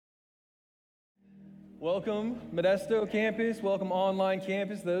Welcome, Modesto campus. Welcome, online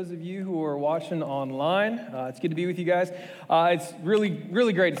campus. Those of you who are watching online, it's good to be with you guys. It's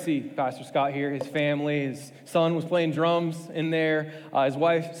really great to see Pastor Scott here, his family. His son was playing drums in there. His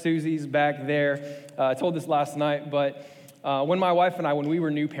wife, Susie's back there. I told this last night, but when my wife and I, when we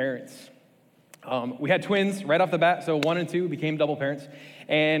were new parents, we had twins right off the bat, so 1 and 2 became double parents.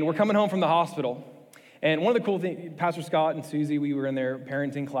 And we're coming home from the hospital. And one of the cool things, Pastor Scott and Susie, we were in their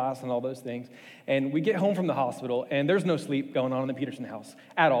parenting class and all those things. And we get home from the hospital, and there's no sleep going on in the Peterson house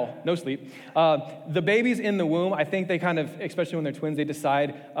at all, no sleep. The babies in the womb, I think they kind of, especially when they're twins, they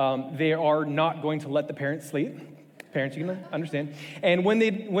decide they are not going to let the parents sleep. Parents, you can understand. And when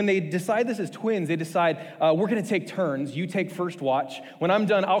they decide this as twins, they decide, we're going to take turns. You take first watch. When I'm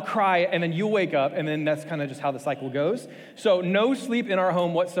done, I'll cry, and then you'll wake up, and then that's kind of just how the cycle goes. So no sleep in our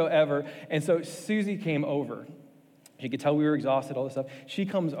home whatsoever. And so Susie came over. She could tell we were exhausted, all this stuff. She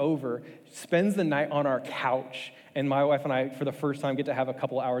comes over, spends the night on our couch, and my wife and I, for the first time, get to have a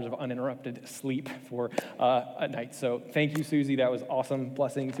couple hours of uninterrupted sleep for a night. So thank you, Susie. That was awesome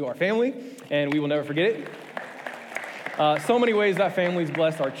blessing to our family, and we will never forget it. So many ways that family's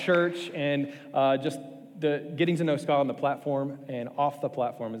blessed our church, and just the getting to know Scott on the platform and off the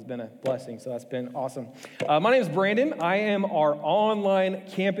platform has been a blessing, so that's been awesome. My name is Brandon. I am our online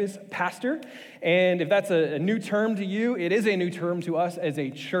campus pastor, and if that's a new term to you, it is a new term to us as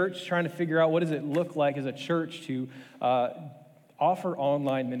a church, trying to figure out what does it look like as a church to offer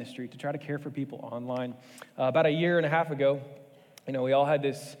online ministry, to try to care for people online. About a year and a half ago, we all had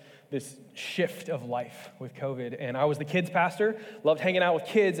this shift of life with COVID. And I was the kids pastor, loved hanging out with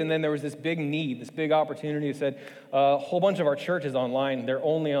kids, and then there was this big need, this big opportunity that said, a whole bunch of our church is online. They're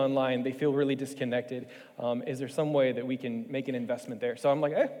only online. They feel really disconnected. Is there some way that we can make an investment there? So I'm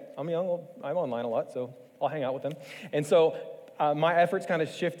like, hey, I'm young, I'm online a lot, so I'll hang out with them. And so my efforts kind of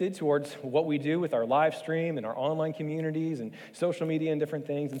shifted towards what we do with our live stream and our online communities and social media and different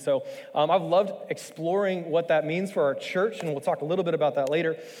things. And so I've loved exploring what that means for our church, and we'll talk a little bit about that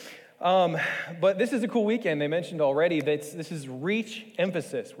later. But this is a cool weekend. They mentioned already that this is Reach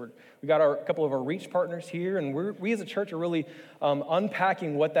emphasis. We got a couple of our Reach partners here, and we as a church are really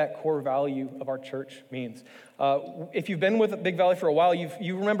unpacking what that core value of our church means. If you've been with Big Valley for a while,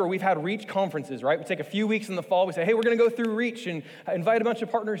 you remember we've had Reach conferences, right? We take a few weeks in the fall. We say, hey, we're going to go through Reach and invite a bunch of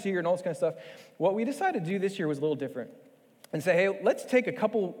partners here and all this kind of stuff. What we decided to do this year was a little different and say, hey, let's take a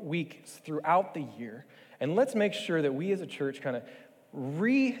couple weeks throughout the year, and let's make sure that we as a church kind of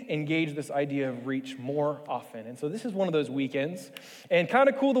re-engage this idea of Reach more often. And so this is one of those weekends. And kind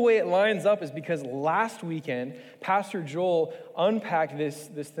of cool the way it lines up is because last weekend, Pastor Joel unpacked this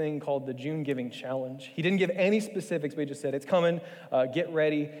thing called the June Giving Challenge. He didn't give any specifics, but he just said, it's coming, get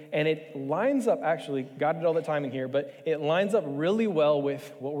ready. And it lines up, actually, God did all the timing here, but it lines up really well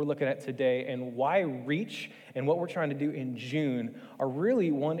with what we're looking at today and why Reach and what we're trying to do in June are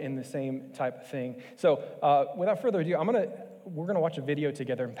really one and the same type of thing. So without further ado, we're going to watch a video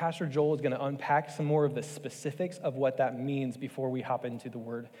together, and Pastor Joel is going to unpack some more of the specifics of what that means before we hop into the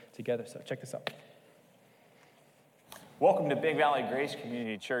Word together. So check this out. Welcome to Big Valley Grace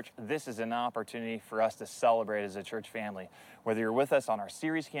Community Church. This is an opportunity for us to celebrate as a church family. Whether you're with us on our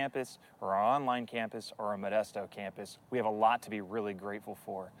Ceres campus or our online campus or our Modesto campus, we have a lot to be really grateful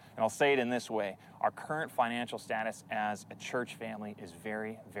for. And I'll say it in this way. Our current financial status as a church family is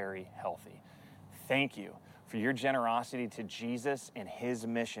very, very healthy. Thank you for your generosity to Jesus and his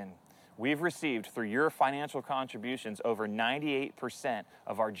mission. We've received, through your financial contributions, over 98%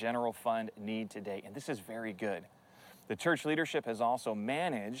 of our general fund need to date, and this is very good. The church leadership has also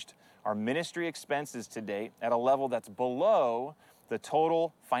managed our ministry expenses to date at a level that's below the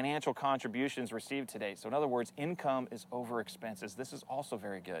total financial contributions received to date. So in other words, income is over expenses. This is also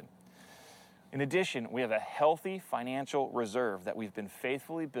very good. In addition, we have a healthy financial reserve that we've been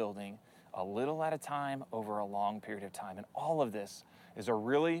faithfully building a little at a time over a long period of time. And all of this is a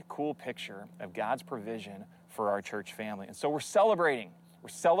really cool picture of God's provision for our church family. And so we're celebrating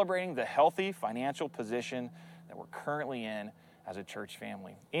the healthy financial position that we're currently in as a church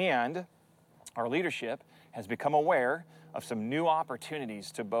family. And our leadership has become aware of some new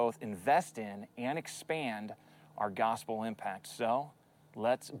opportunities to both invest in and expand our gospel impact. So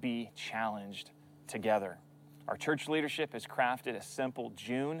let's be challenged together. Our church leadership has crafted a simple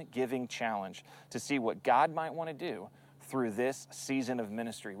June giving challenge to see what God might want to do through this season of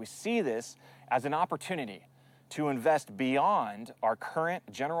ministry. We see this as an opportunity to invest beyond our current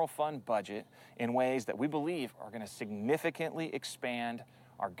general fund budget in ways that we believe are going to significantly expand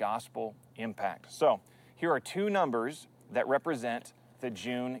our gospel impact. So here are two numbers that represent the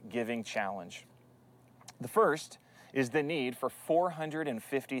June giving challenge. The first is the need for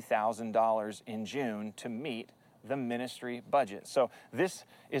 $450,000 in June to meet the ministry budget. So this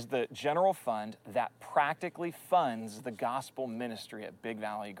is the general fund that practically funds the gospel ministry at Big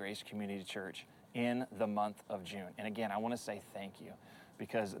Valley Grace Community Church in the month of June. And again, I want to say thank you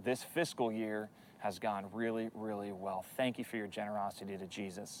because this fiscal year has gone really, really well. Thank you for your generosity to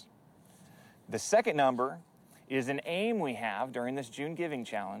Jesus. The second number is an aim we have during this June Giving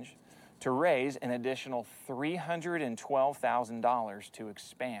Challenge to raise an additional $312,000 to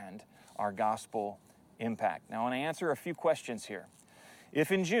expand our gospel impact. Now, I want to answer a few questions here.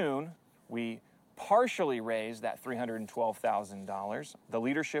 If in June we partially raise that $312,000, the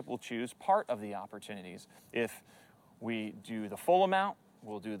leadership will choose part of the opportunities. If we do the full amount,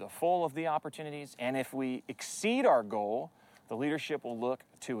 we'll do the full of the opportunities. And if we exceed our goal, the leadership will look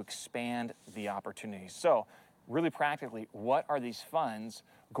to expand the opportunities. So, really practically, what are these funds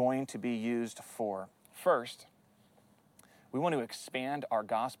going to be used for? First, we want to expand our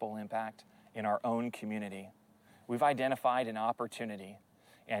gospel impact in our own community. We've identified an opportunity,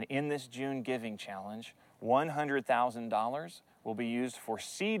 and in this June Giving Challenge, $100,000 will be used for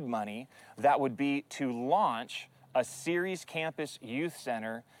seed money that would be to launch a Ceres Campus Youth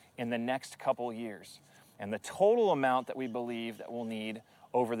Center in the next couple years. And the total amount that we believe that we'll need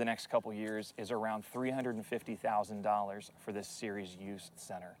over the next couple years is around $350,000 for this Ceres Youth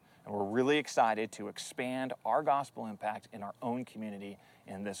Center. And we're really excited to expand our gospel impact in our own community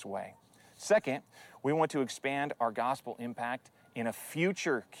in this way. Second, we want to expand our gospel impact in a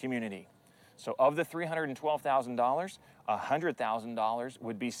future community. So of the $312,000, $100,000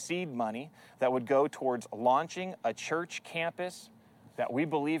 would be seed money that would go towards launching a church campus that we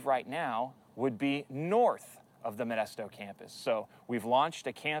believe right now would be north of the Modesto campus. So we've launched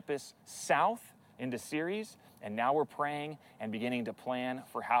a campus south into Ceres, and now we're praying and beginning to plan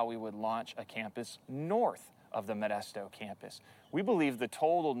for how we would launch a campus north of the Modesto campus. We believe the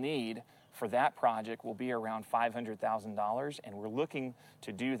total need for that project will be around $500,000, and we're looking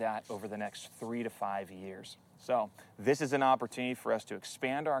to do that over the next 3 to 5 years. So this is an opportunity for us to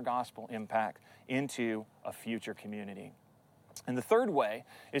expand our gospel impact into a future community. And the third way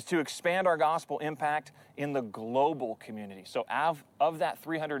is to expand our gospel impact in the global community. So of that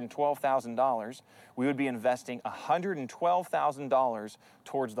 $312,000, we would be investing $112,000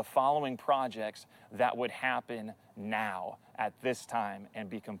 towards the following projects that would happen now at this time and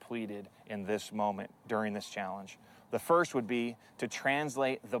be completed in this moment during this challenge. The first would be to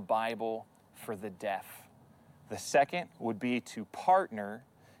translate the Bible for the deaf. The second would be to partner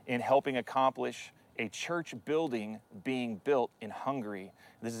in helping accomplish a church building being built in Hungary.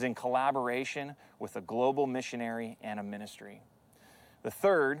 This is in collaboration with a global missionary and a ministry. The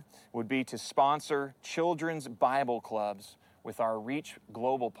third would be to sponsor children's Bible clubs with our Reach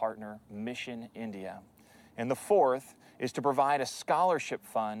Global partner, Mission India. And the fourth is to provide a scholarship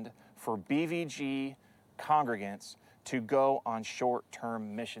fund for BVG congregants to go on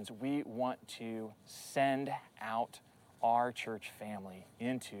short-term missions. We want to send out our church family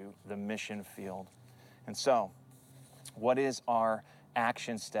into the mission field. And so, what is our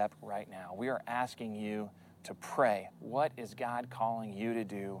action step right now? We are asking you to pray. What is God calling you to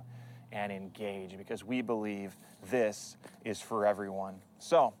do? And engage, because we believe this is for everyone.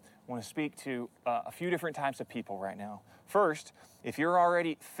 So, I want to speak to a few different types of people right now. First, if you're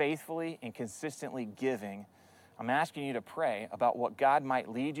already faithfully and consistently giving, I'm asking you to pray about what God might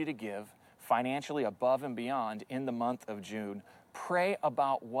lead you to give financially above and beyond in the month of June. Pray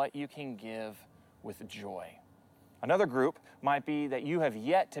about what you can give with joy. Another group might be that you have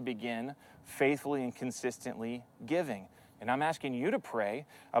yet to begin faithfully and consistently giving. And I'm asking you to pray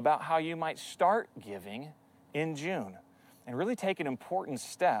about how you might start giving in June and really take an important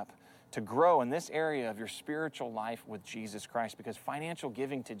step to grow in this area of your spiritual life with Jesus Christ, because financial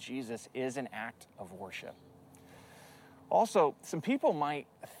giving to Jesus is an act of worship. Also, some people might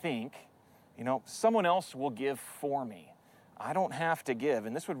think, someone else will give for me. I don't have to give,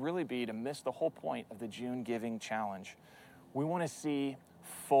 and this would really be to miss the whole point of the June Giving Challenge. We want to see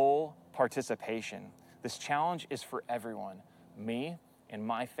full participation. This challenge is for everyone, me and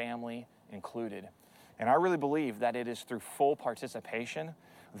my family included. And I really believe that it is through full participation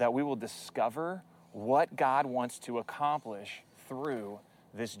that we will discover what God wants to accomplish through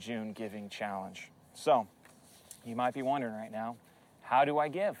this June Giving Challenge. So, you might be wondering right now, how do I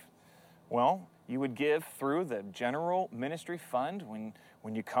give? Well, you would give through the general ministry fund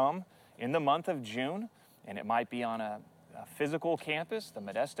when you come in the month of June, and it might be on a physical campus, the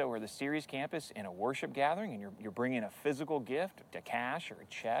Modesto or the Ceres campus, in a worship gathering, and you're bringing a physical gift, a cash or a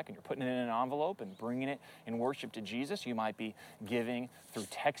check, and you're putting it in an envelope and bringing it in worship to Jesus. You might be giving through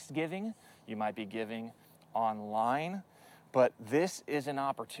text giving. You might be giving online, but this is an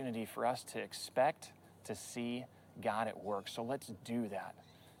opportunity for us to expect to see God at work. So let's do that,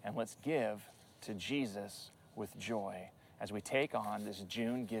 and let's give to Jesus with joy as we take on this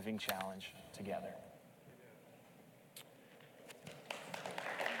June Giving Challenge together.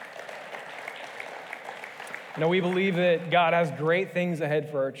 We believe that God has great things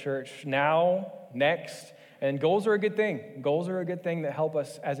ahead for our church now, next, and goals are a good thing. Goals are a good thing that help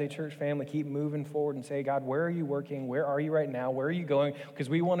us as a church family keep moving forward and say, God, where are you working? Where are you right now? Where are you going? Because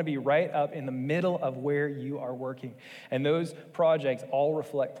we want to be right up in the middle of where you are working. And those projects all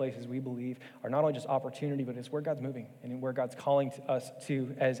reflect places we believe are not only just opportunity, but it's where God's moving and where God's calling us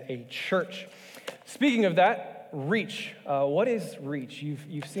to as a church. Speaking of that, reach. What is reach?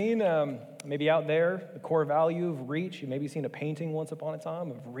 You've seen maybe out there the core value of reach. You've maybe seen a painting once upon a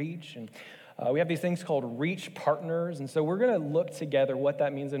time of reach, and we have these things called reach partners, and so we're going to look together what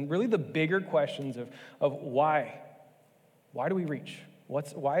that means and really the bigger questions of why. Why do we reach?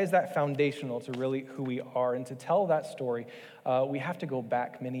 Why is that foundational to really who we are? And to tell that story, we have to go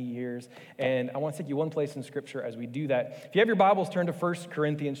back many years, and I want to take you one place in Scripture as we do that. If you have your Bibles, turn to 1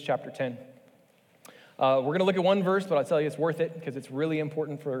 Corinthians chapter 10. We're going to look at one verse, but I'll tell you it's worth it because it's really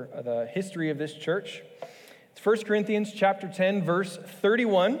important for the history of this church. It's 1 Corinthians chapter 10, verse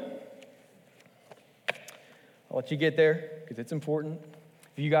 31. I'll let you get there because it's important.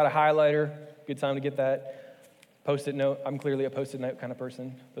 If you got a highlighter, good time to get that. Post-it note. I'm clearly a post-it note kind of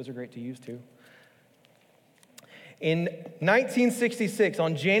person. Those are great to use too. In 1966,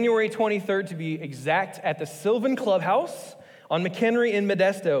 on January 23rd to be exact, at the Sylvan Clubhouse on McHenry in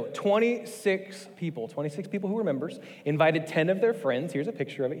Modesto, 26 people who were members, invited 10 of their friends. Here's a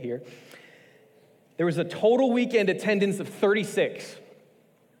picture of it here. There was a total weekend attendance of 36.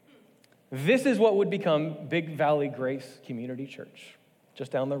 This is what would become Big Valley Grace Community Church,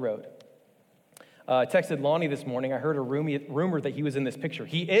 just down the road. I texted Lonnie this morning. I heard a rumor that he was in this picture.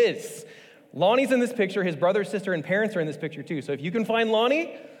 He is. Lonnie's in this picture. His brother, sister, and parents are in this picture too. So if you can find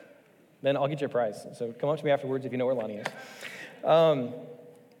Lonnie, then I'll get you a prize. So come up to me afterwards if you know where Lonnie is.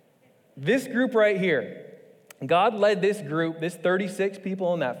 This group right here, God led this group, this 36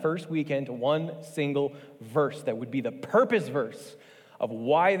 people in that first weekend, to one single verse that would be the purpose verse of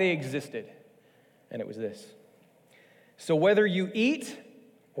why they existed. And it was this. So whether you eat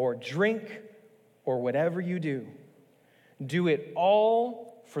or drink or whatever you do it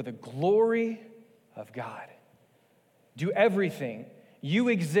all for the glory of God. Do everything. You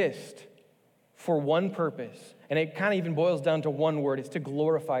exist for one purpose. And it kind of even boils down to one word. It's to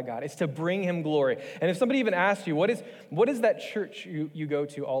glorify God. It's to bring him glory. And if somebody even asks you, what is that church you go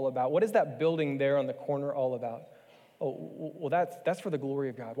to all about? What is that building there on the corner all about? Oh, well, that's for the glory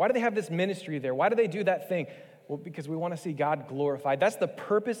of God. Why do they have this ministry there? Why do they do that thing? Well, because we want to see God glorified. That's the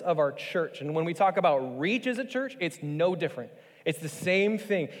purpose of our church. And when we talk about reach as a church, it's no different. It's the same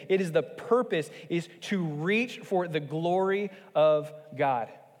thing. It is the purpose is to reach for the glory of God.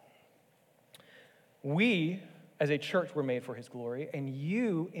 We, as a church, were made for his glory, and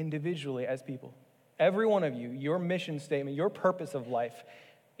you individually as people, every one of you, your mission statement, your purpose of life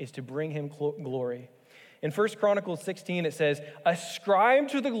is to bring him glory. In 1 Chronicles 16, it says, ascribe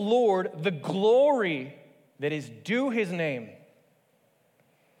to the Lord the glory that is due his name.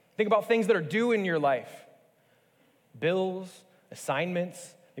 Think about things that are due in your life. Bills,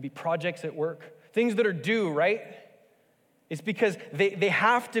 assignments, maybe projects at work. Things that are due, right? It's because they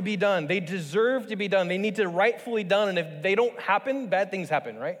have to be done. They deserve to be done. They need to rightfully done. And if they don't happen, bad things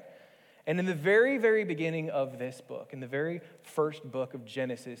happen, right? And in the very, very beginning of this book, in the very first book of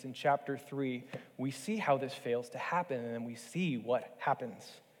Genesis, in chapter 3, we see how this fails to happen, and then we see what happens.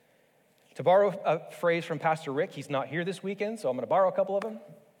 To borrow a phrase from Pastor Rick, he's not here this weekend, so I'm going to borrow a couple of them.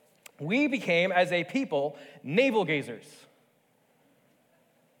 We became, as a people, navel gazers.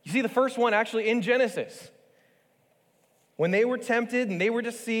 You see the first one actually in Genesis. When they were tempted and they were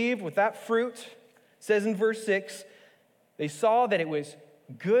deceived with that fruit, it says in verse 6, they saw that it was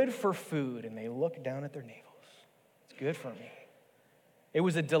good for food, and they looked down at their navels. It's good for me. It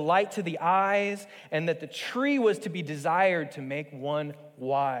was a delight to the eyes, and that the tree was to be desired to make one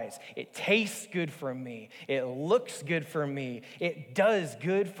wise. It tastes good for me. It looks good for me. It does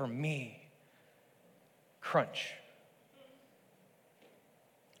good for me. Crunch.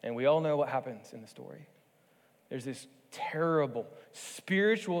 And we all know what happens in the story. There's this terrible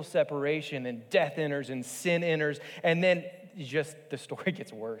spiritual separation, and death enters and sin enters, and then just the story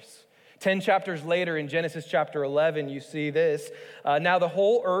gets worse. 10 chapters later in Genesis chapter 11, you see this. Now the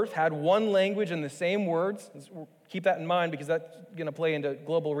whole earth had one language and the same words. Keep that in mind because that's going to play into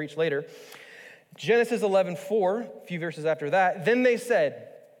global reach later. Genesis 11:4, a few verses after that. Then they said,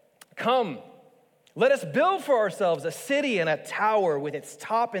 come, Let us build for ourselves a city and a tower with its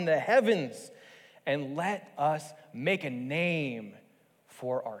top in the heavens, and let us make a name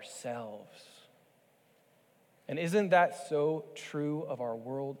for ourselves. And isn't that so true of our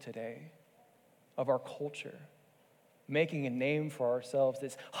world today, of our culture? Making a name for ourselves,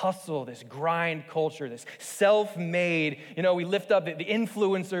 this hustle, this grind culture, this self-made, we lift up the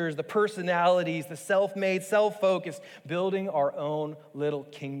influencers, the personalities, the self-made, self-focused, building our own little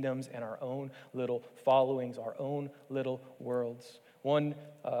kingdoms and our own little followings, our own little worlds. One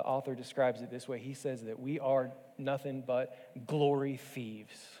author describes it this way. He says that we are nothing but glory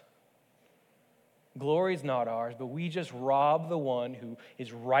thieves. Glory is not ours, but we just rob the one who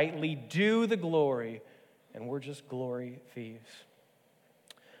is rightly due the glory, and we're just glory thieves.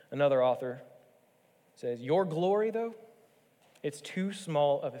 Another author says, your glory, though, it's too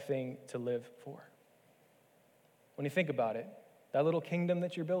small of a thing to live for. When you think about it, that little kingdom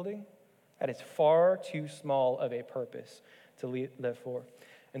that you're building, that is far too small of a purpose to live for.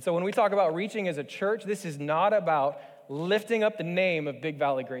 And so when we talk about reaching as a church, this is not about lifting up the name of Big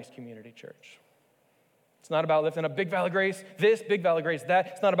Valley Grace Community Church. It's not about lifting up Big Valley Grace this, Big Valley Grace that.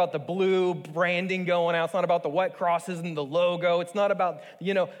 It's not about the blue branding going out. It's not about the white crosses and the logo. It's not about,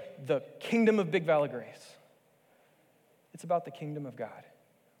 the kingdom of Big Valley Grace. It's about the kingdom of God.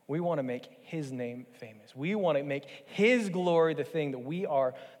 We want to make his name famous. We want to make his glory the thing that we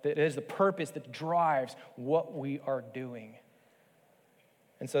are, that is the purpose that drives what we are doing.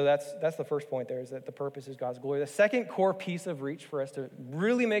 And so that's the first point there, is that the purpose is God's glory. The second core piece of reach for us to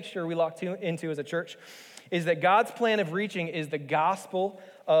really make sure we lock into as a church is that God's plan of reaching is the gospel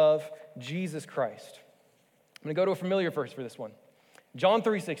of Jesus Christ. I'm going to go to a familiar verse for this one. John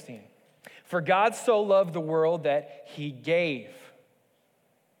 3:16. For God so loved the world that he gave.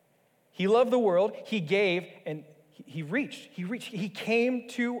 He loved the world, he gave, and he reached. He came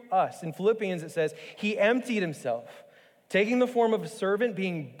to us. In Philippians it says, he emptied himself, taking the form of a servant,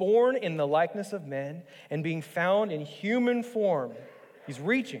 being born in the likeness of men, and being found in human form. He's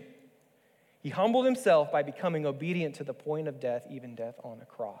reaching. He humbled himself by becoming obedient to the point of death, even death on a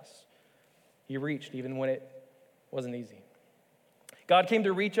cross. He reached even when it wasn't easy. God came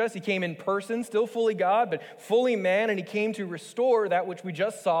to reach us. He came in person, still fully God, but fully man, and he came to restore that which we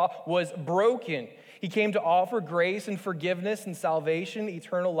just saw was broken. He came to offer grace and forgiveness and salvation,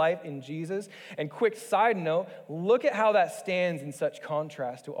 eternal life in Jesus. And quick side note, look at how that stands in such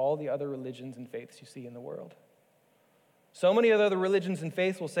contrast to all the other religions and faiths you see in the world. So many other religions and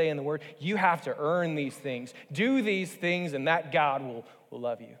faiths will say in the word, you have to earn these things, do these things, and that God will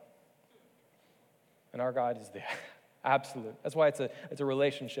love you. And our God is the absolute. That's why it's a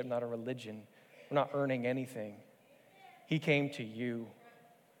relationship, not a religion. We're not earning anything. He came to you.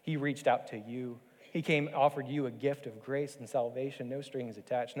 He reached out to you. He came, offered you a gift of grace and salvation, no strings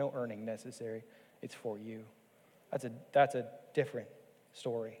attached, no earning necessary. It's for you. That's a different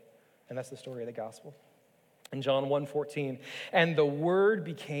story, and that's the story of the gospel. In John 1:14, and the Word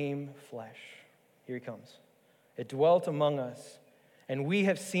became flesh. Here he comes. It dwelt among us, and we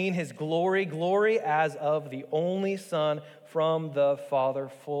have seen his glory, glory as of the only Son from the Father,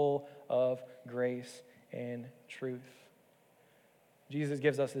 full of grace and truth. Jesus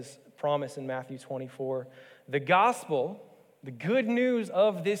gives us this promise in Matthew 24. The gospel, the good news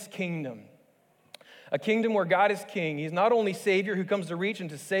of this kingdom, a kingdom where God is king. He's not only Savior who comes to reach and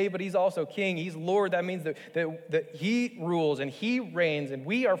to save, but he's also king. He's Lord. That means that he rules and he reigns and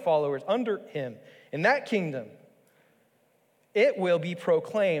we are followers under him. In that kingdom, it will be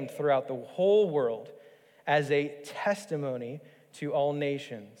proclaimed throughout the whole world as a testimony to all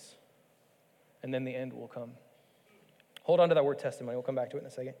nations. And then the end will come. Hold on to that word testimony. We'll come back to it in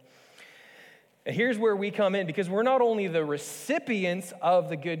a second. And here's where we come in, because we're not only the recipients of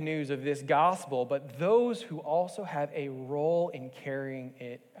the good news of this gospel, but those who also have a role in carrying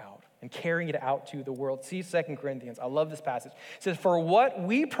it out to the world. See 2 Corinthians. I love this passage. It says, for what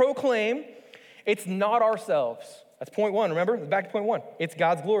we proclaim, it's not ourselves. That's point one, remember? Back to point one. It's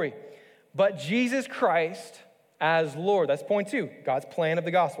God's glory. But Jesus Christ as Lord. That's point two, God's plan of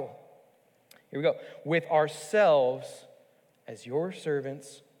the gospel. Here we go. With ourselves as your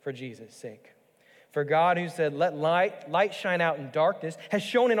servants for Jesus' sake. For God, who said, let light shine out in darkness, has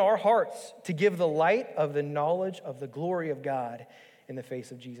shown in our hearts to give the light of the knowledge of the glory of God in the face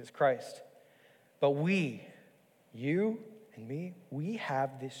of Jesus Christ. But we, you and me, we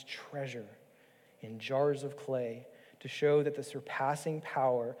have this treasure in jars of clay to show that the surpassing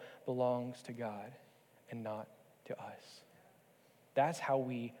power belongs to God and not to us. That's how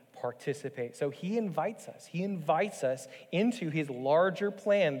we participate. So he invites us into his larger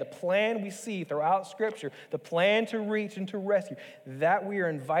plan, the plan we see throughout Scripture, the plan to reach and to rescue, that we are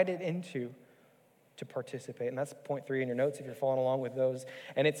invited into to participate. And that's point 3 in your notes if you're following along with those.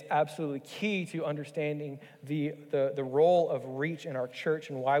 And it's absolutely key to understanding the role of reach in our church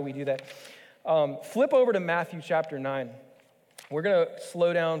and why we do that. Flip over to Matthew chapter 9. We're going to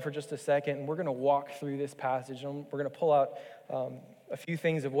slow down for just a second, and we're going to walk through this passage. And we're going to pull out a few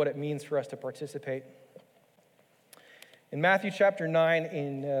things of what it means for us to participate. In Matthew chapter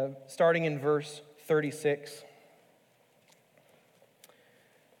 9, starting in verse 36,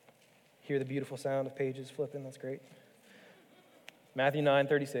 hear the beautiful sound of pages flipping. That's great. Matthew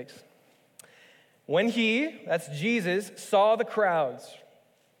 9:36. When he, that's Jesus, saw the crowds,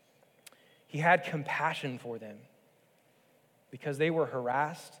 he had compassion for them because they were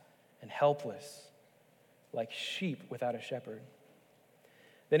harassed and helpless, like sheep without a shepherd.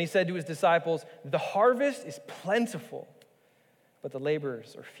 Then he said to his disciples, "The harvest is plentiful, but the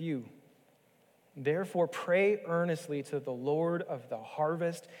laborers are few. Therefore, pray earnestly to the Lord of the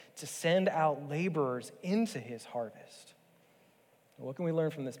harvest to send out laborers into his harvest." What can we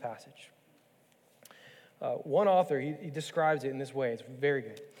learn from this passage? One author, he describes it in this way. It's very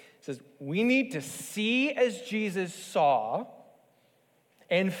good. He says, we need to see as Jesus saw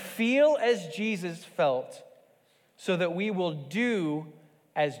and feel as Jesus felt so that we will do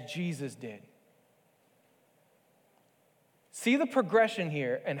as Jesus did. See the progression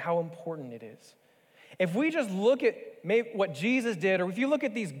here and how important it is. If we just look at maybe what Jesus did, or if you look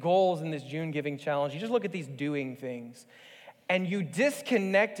at these goals in this June Giving Challenge, you just look at these doing things, and you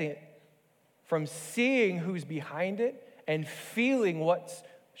disconnect it from seeing who's behind it and feeling what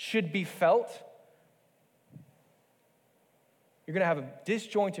should be felt, you're going to have a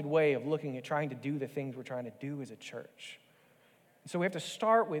disjointed way of looking at trying to do the things we're trying to do as a church. So we have to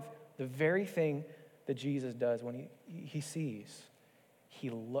start with the very thing that Jesus does when he sees. He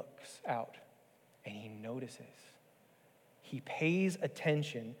looks out and he notices. He pays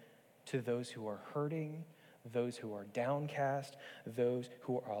attention to those who are hurting, those who are downcast, those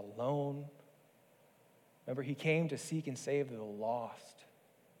who are alone. Remember, he came to seek and save the lost.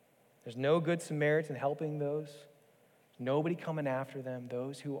 There's no good Samaritan helping those. Nobody coming after them,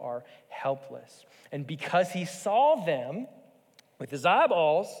 those who are helpless. And because he saw them with his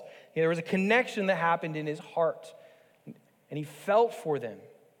eyeballs, there was a connection that happened in his heart. And he felt for them.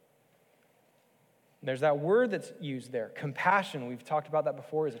 And there's that word that's used there, compassion. We've talked about that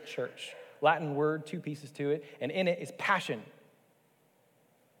before as a church. Latin word, 2 pieces to it. And in it is passion.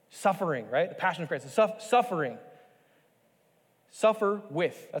 Suffering, right? The passion of Christ. Suffering. Suffer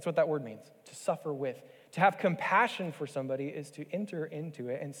with. That's what that word means. To suffer with. To have compassion for somebody is to enter into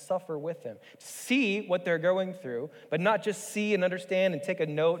it and suffer with them. See what they're going through, but not just see and understand and take a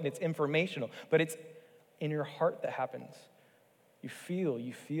note and it's informational, but it's in your heart that happens. You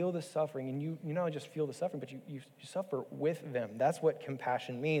feel the suffering, and you not just feel the suffering, but you suffer with them. That's what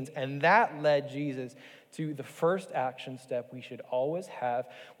compassion means. And that led Jesus to the first action step we should always have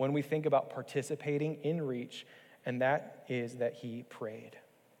when we think about participating in Reach, and that is that he prayed.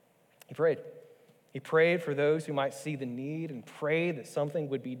 He prayed. He prayed for those who might see the need and prayed that something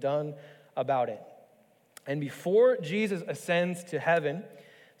would be done about it. And before Jesus ascends to heaven,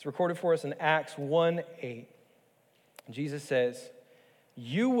 it's recorded for us in Acts 1:8. Jesus says,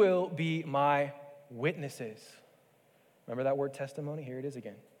 "You will be my witnesses." Remember that word testimony? Here it is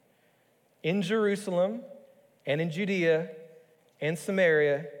again. "In Jerusalem and in Judea and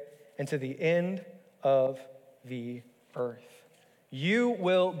Samaria and to the end of the earth. You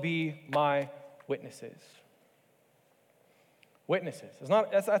will be my witnesses." Witnesses.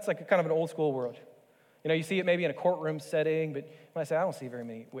 That's like kind of an old school word. You know, you see it maybe in a courtroom setting, but when I say I don't see very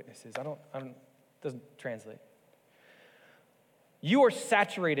many witnesses, it doesn't translate. You are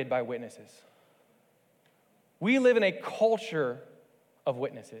saturated by witnesses. We live in a culture of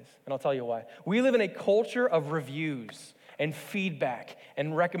witnesses, and I'll tell you why. We live in a culture of reviews and feedback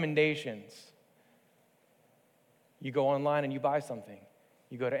and recommendations. You go online and you buy something.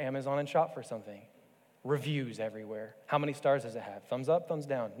 You go to Amazon and shop for something. Reviews everywhere. How many stars does it have? Thumbs up, thumbs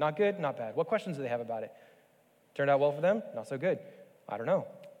down. Not good, not bad. What questions do they have about it? Turned out well for them? Not so good. I don't know.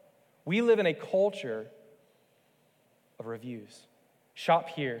 We live in a culture of reviews. Shop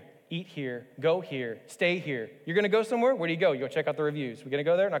here, eat here, go here, stay here. You're going to go somewhere? Where do you go? You go check out the reviews. We're going to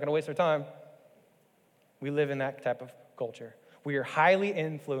go there? Not going to waste our time. We live in that type of culture. We are highly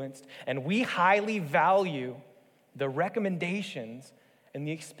influenced, and we highly value the recommendations and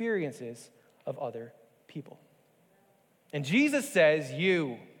the experiences of other people. And Jesus says,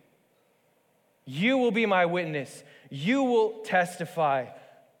 you will be my witness. You will testify.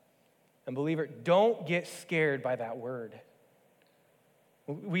 And believer, don't get scared by that word.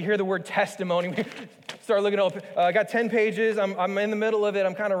 We hear the word testimony. We start looking up. I got 10 pages. I'm in the middle of it.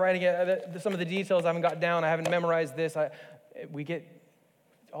 I'm kind of writing it. Some of the details I haven't got down. I haven't memorized this. We get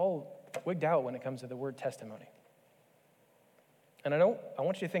all wigged out when it comes to the word testimony. And I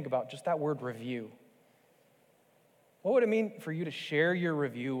want you to think about just that word review. What would it mean for you to share your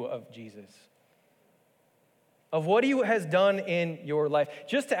review of Jesus? Of what he has done in your life?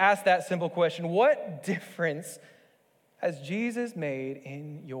 Just to ask that simple question, what difference has Jesus made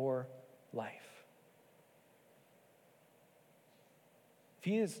in your life? If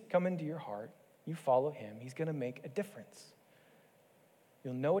he has come into your heart, you follow him, he's going to make a difference.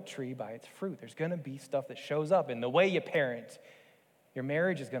 You'll know a tree by its fruit. There's going to be stuff that shows up in the way you parent. Your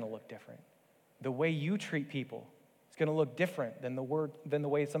marriage is going to look different. The way you treat people is going to look different than the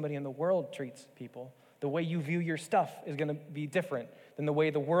way somebody in the world treats people. The way you view your stuff is going to be different than the way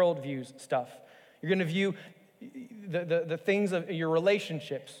the world views stuff. You're going to view the things of your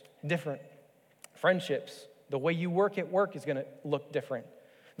relationships different. Friendships, the way you work at work is going to look different.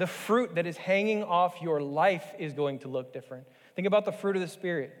 The fruit that is hanging off your life is going to look different. Think about the fruit of the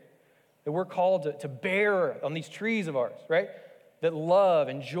Spirit that we're called to bear on these trees of ours, right? That love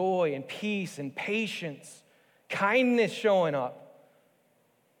and joy and peace and patience, kindness showing up,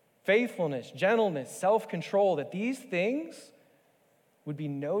 faithfulness, gentleness, self-control, that these things would be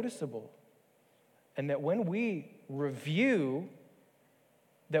noticeable. And that when we review,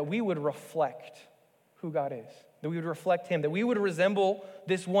 that we would reflect who God is, that we would reflect him, that we would resemble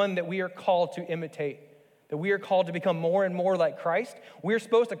this one that we are called to imitate, that we are called to become more and more like Christ. We're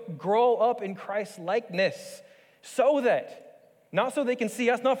supposed to grow up in Christ's likeness so that, not so they can see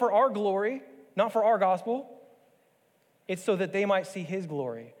us, not for our glory, not for our gospel, it's so that they might see his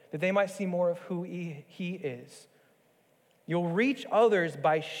glory, that they might see more of who he is. You'll reach others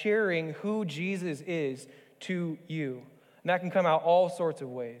by sharing who Jesus is to you. And that can come out all sorts of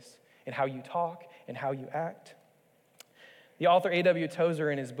ways, in how you talk and how you act. The author A.W.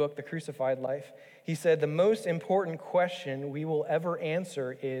 Tozer, in his book, The Crucified Life, he said, the most important question we will ever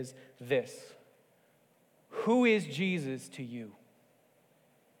answer is this: who is Jesus to you?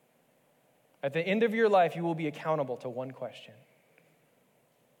 At the end of your life, you will be accountable to one question.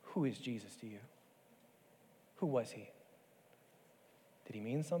 Who is Jesus to you? Who was he? Did he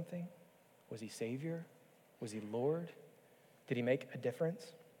mean something? Was he Savior? Was he Lord? Did he make a difference?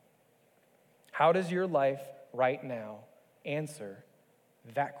 How does your life right now answer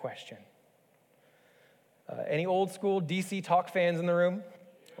that question? Any old school DC Talk fans in the room?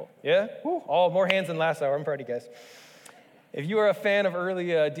 Yeah? Woo. Oh, more hands than last hour. I'm proud of you guys. If you are a fan of early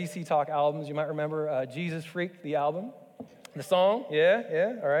DC Talk albums, you might remember Jesus Freak, the album. The song,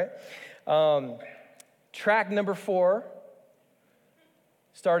 yeah, all right. Track number 4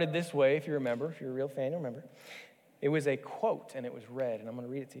 started this way, if you remember. If you're a real fan, you'll remember. It was a quote, and it was read, and I'm going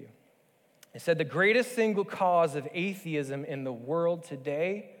to read it to you. It said, the greatest single cause of atheism in the world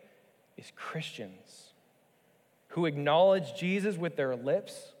today is Christians who acknowledge Jesus with their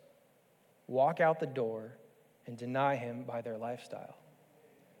lips, walk out the door, and deny him by their lifestyle.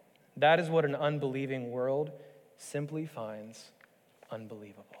 That is what an unbelieving world simply finds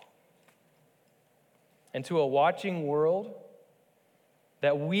unbelievable. And to a watching world,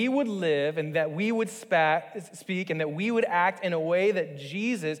 that we would live and that we would speak and that we would act in a way that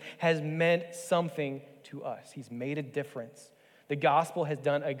Jesus has meant something to us. He's made a difference. The gospel has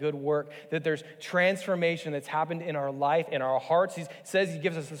done a good work, that there's transformation that's happened in our life, in our hearts. He says he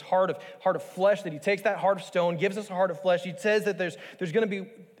gives us this heart of flesh, that he takes that heart of stone, gives us a heart of flesh. He says that there's going to be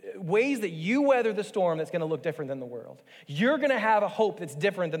ways that you weather the storm that's going to look different than the world. You're going to have a hope that's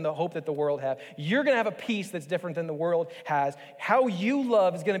different than the hope that the world has. You're going to have a peace that's different than the world has. How you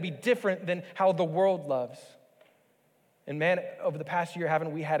love is going to be different than how the world loves. And man, over the past year,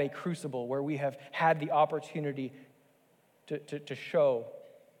 haven't we had a crucible where we have had the opportunity to show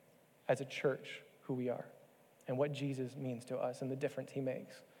as a church who we are and what Jesus means to us and the difference he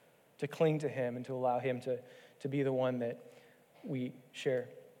makes, to cling to him and to allow him to be the one that we share.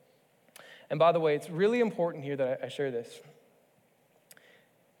 And by the way, it's really important here that I share this.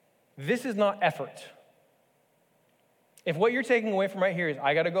 This is not effort. If what you're taking away from right here is,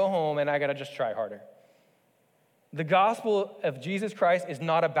 I got to go home and I got to just try harder. The gospel of Jesus Christ is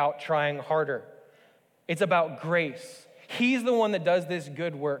not about trying harder. It's about grace. He's the one that does this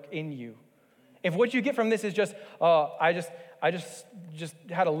good work in you. If what you get from this is just, I just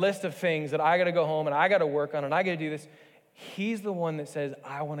had a list of things that I got to go home and I got to work on and I got to do this. He's the one that says,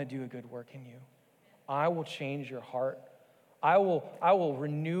 I want to do a good work in you. I will change your heart. I will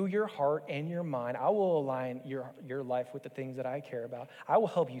renew your heart and your mind. I will align your life with the things that I care about. I will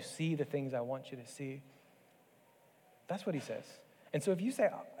help you see the things I want you to see. That's what he says. And so if you say,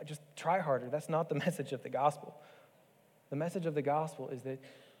 just try harder, that's not the message of the gospel. The message of the gospel is that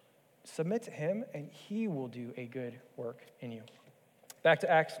submit to him and he will do a good work in you. Back to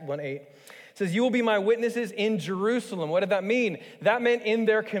Acts 1:8. It says, you will be my witnesses in Jerusalem. What did that mean? That meant in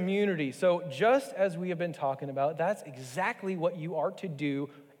their community. So just as we have been talking about, that's exactly what you are to do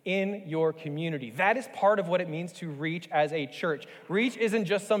in your community. That is part of what it means to reach as a church. Reach isn't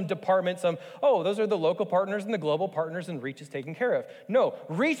just some department, those are the local partners and the global partners and Reach is taken care of. No,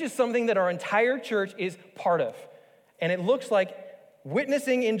 Reach is something that our entire church is part of. And it looks like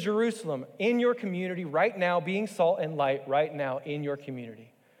witnessing in Jerusalem, in your community right now, being salt and light right now in your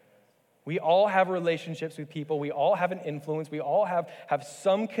community. We all have relationships with people. We all have an influence. We all have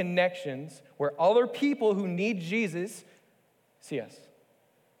some connections where other people who need Jesus see us.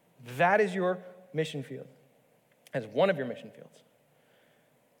 That is your mission field, as one of your mission fields.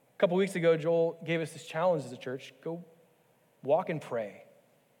 A couple weeks ago, Joel gave us this challenge as a church: go walk and pray.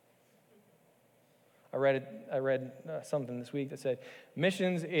 I read something this week that said,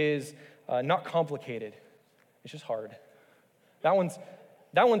 missions is not complicated. It's just hard. That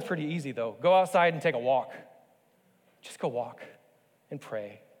one's pretty easy, though. Go outside and take a walk. Just go walk and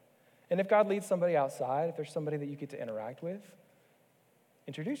pray. And if God leads somebody outside, if there's somebody that you get to interact with,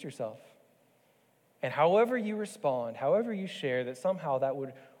 introduce yourself. And however you respond, however you share, that somehow that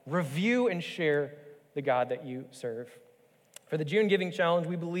would review and share the God that you serve. For the June Giving Challenge,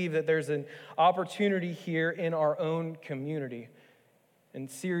 we believe that there's an opportunity here in our own community, in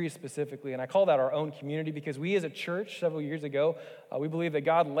Ceres specifically. And I call that our own community because we as a church several years ago, we believe that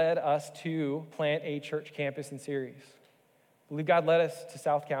God led us to plant a church campus in Ceres. We believe God led us to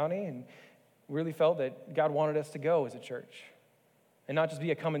South County and really felt that God wanted us to go as a church. And not just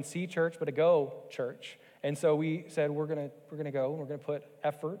be a come and see church, but a go church. And so we said, we're gonna go, and we're gonna put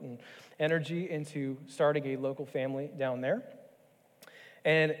effort and energy into starting a local family down there.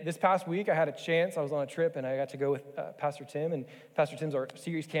 And this past week, I had a chance. I was on a trip, and I got to go with Pastor Tim. And Pastor Tim's our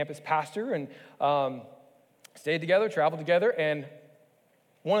Ceres campus pastor, and stayed together, traveled together. And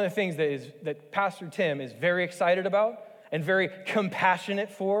one of the things that Pastor Tim is very excited about and very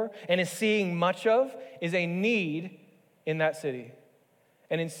compassionate for and is seeing much of is a need in that city.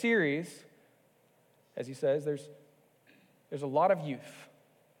 And in Ceres, as he says, there's a lot of youth,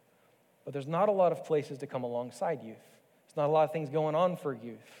 but there's not a lot of places to come alongside youth. There's not a lot of things going on for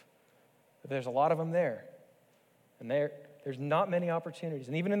youth, but there's a lot of them there. And there's not many opportunities.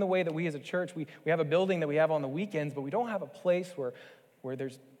 And even in the way that we as a church, we have a building that we have on the weekends, but we don't have a place where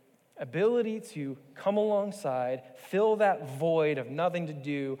there's ability to come alongside, fill that void of nothing to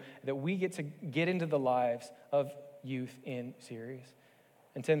do, that we get to get into the lives of youth in Ceres.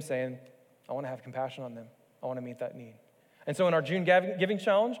 And Tim's saying, I want to have compassion on them. I want to meet that need. And so in our June Giving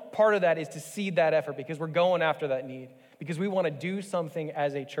Challenge, part of that is to seed that effort because we're going after that need, because we want to do something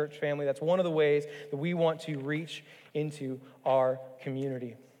as a church family. That's one of the ways that we want to reach into our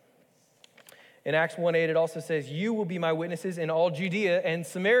community. In Acts 1:8, it also says, you will be my witnesses in all Judea and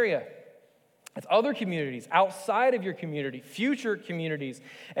Samaria. It's other communities outside of your community, future communities.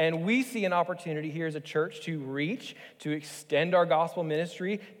 And we see an opportunity here as a church to reach, to extend our gospel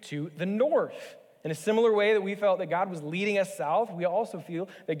ministry to the north. In a similar way that we felt that God was leading us south, we also feel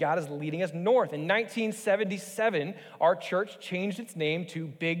that God is leading us north. In 1977, our church changed its name to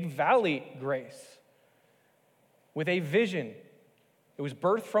Big Valley Grace with a vision. It was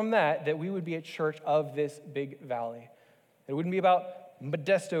birthed from that we would be a church of this Big Valley. It wouldn't be about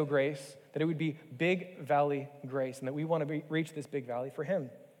Modesto Grace, that it would be Big Valley Grace, and that we want to reach this Big Valley for him.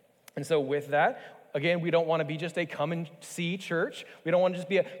 And so with that, again, we don't want to be just a come and see church. We don't want to just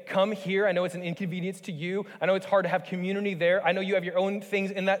be a come here. I know it's an inconvenience to you. I know it's hard to have community there. I know you have your own things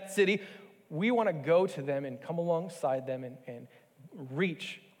in that city. We want to go to them and come alongside them and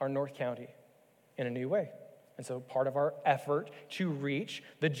reach our North County in a new way. And so part of our effort to reach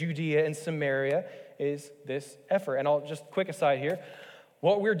the Judea and Samaria is this effort. And I'll just quick aside here.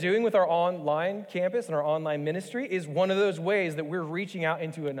 What we're doing with our online campus and our online ministry is one of those ways that we're reaching out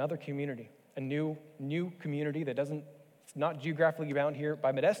into another community, a new community that it's not geographically bound here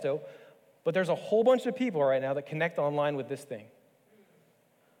by Modesto, but there's a whole bunch of people right now that connect online with this thing.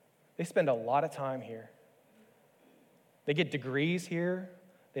 They spend a lot of time here. They get degrees here.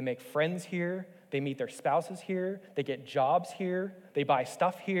 They make friends here. They meet their spouses here. They get jobs here. They buy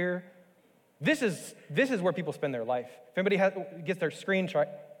stuff here. This is where people spend their life. If anybody gets their screen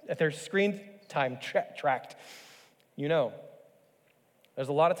time tracked, you know. There's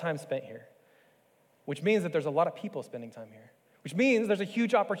a lot of time spent here, which means that there's a lot of people spending time here, which means there's a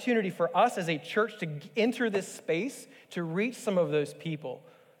huge opportunity for us as a church to enter this space to reach some of those people,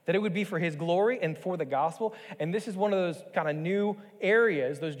 that it would be for his glory and for the gospel. And this is one of those kind of new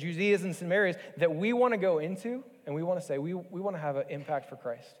areas, those Judeas and Samarias, that we want to go into, and we want to say, we want to have an impact for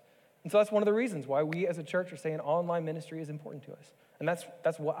Christ. And so that's one of the reasons why we as a church are saying online ministry is important to us. And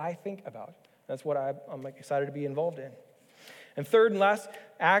that's what I think about. That's what I'm excited to be involved in. And third and last,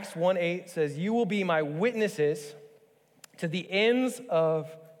 Acts 1:8 says, you will be my witnesses to the ends of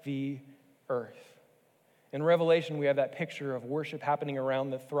the earth. In Revelation, we have that picture of worship happening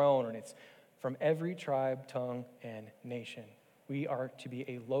around the throne, and it's from every tribe, tongue, and nation. We are to be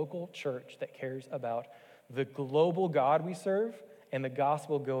a local church that cares about the global God we serve and the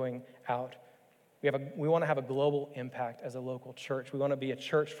gospel going out. We want to have a global impact as a local church. We want to be a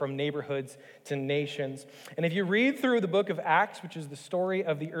church from neighborhoods to nations. And if you read through the book of Acts, which is the story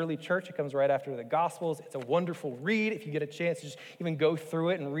of the early church, it comes right after the Gospels. It's a wonderful read. If you get a chance to just even go through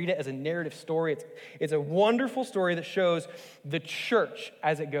it and read it as a narrative story, it's a wonderful story that shows the church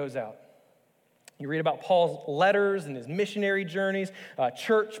as it goes out. You read about Paul's letters and his missionary journeys,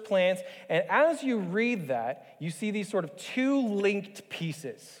 church plants. And as you read that, you see these sort of two linked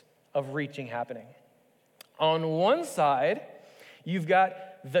pieces of reaching happening. On one side, you've got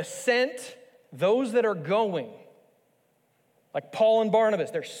the sent, those that are going, like Paul and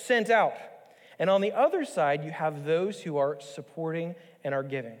Barnabas, they're sent out. And on the other side, you have those who are supporting and are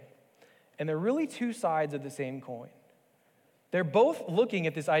giving. And they're really two sides of the same coin. They're both looking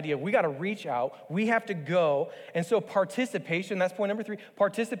at this idea, we got to reach out, we have to go. And so participation, that's point number 3,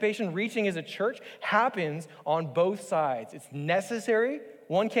 participation, reaching as a church happens on both sides. It's necessary.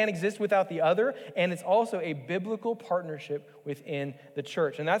 One can't exist without the other, and it's also a biblical partnership within the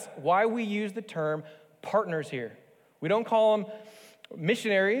church. And that's why we use the term partners here. We don't call them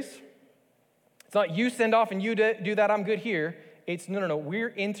missionaries. It's not you send off and you do that, I'm good here. It's no,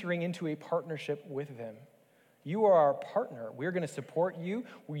 we're entering into a partnership with them. You are our partner. We're going to support you.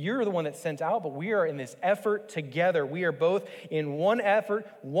 You're the one that's sent out, but we are in this effort together. We are both in one effort,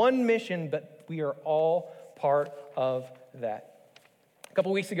 one mission, but we are all part of that. A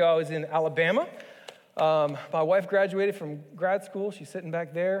couple weeks ago, I was in Alabama. My wife graduated from grad school. She's sitting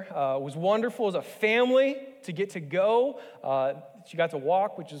back there. It was wonderful as a family to get to go. She got to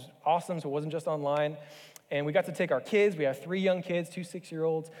walk, which is awesome, so it wasn't just online. And we got to take our kids. We have 3 young kids, 2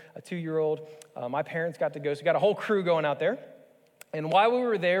 6-year-olds, a 2-year-old. My parents got to go, so we got a whole crew going out there. And while we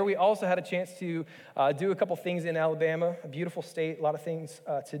were there, we also had a chance to do a couple things in Alabama, a beautiful state, a lot of things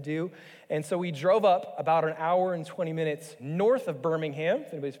to do. And so we drove up about an hour and 20 minutes north of Birmingham,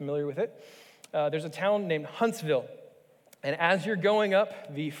 if anybody's familiar with it. There's a town named Huntsville. And as you're going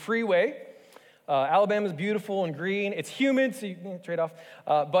up the freeway, Alabama's beautiful and green. It's humid, so you can trade off.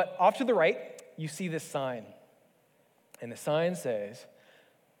 But off to the right, you see this sign. And the sign says,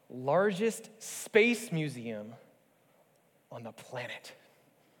 largest space museum on the planet.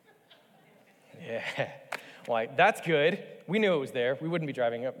 Yeah, like that's good. We knew it was there. We wouldn't be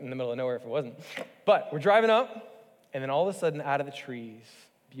driving up in the middle of nowhere if it wasn't. But we're driving up, and then all of a sudden, out of the trees,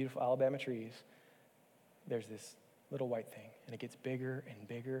 beautiful Alabama trees, there's this little white thing, and it gets bigger and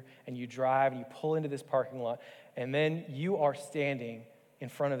bigger, and you drive, and you pull into this parking lot, and then you are standing in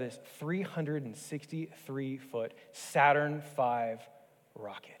front of this 363-foot Saturn V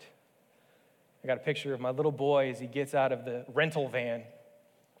rocket. I got a picture of my little boy as he gets out of the rental van,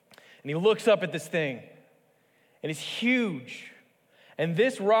 and he looks up at this thing, and it's huge. And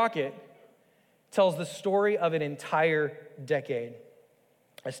this rocket tells the story of an entire decade.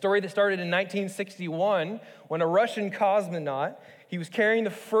 A story that started in 1961 when a Russian cosmonaut, he was carrying the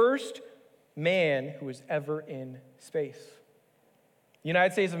first man who was ever in space. The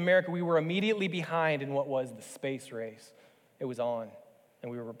United States of America, we were immediately behind in what was the space race. It was on, and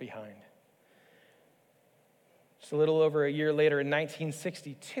we were behind. Just a little over a year later, in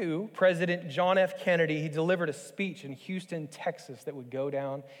 1962, President John F. Kennedy, he delivered a speech in Houston, Texas that would go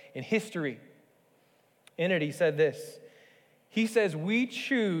down in history. In it, he said this. He says, we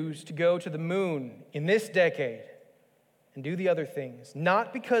choose to go to the moon in this decade and do the other things,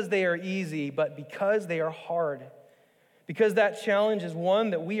 not because they are easy, but because they are hard. Because that challenge is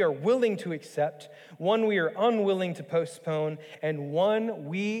one that we are willing to accept, one we are unwilling to postpone, and one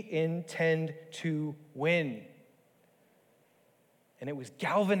we intend to win. And it was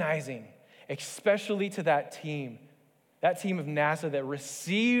galvanizing, especially to that team of NASA that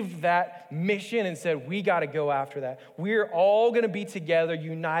received that mission and said, we got to go after that. We're all going to be together,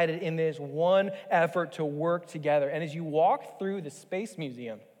 united in this one effort to work together. And as you walk through the Space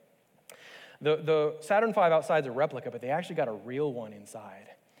Museum, the Saturn V outside is a replica, but they actually got a real one inside.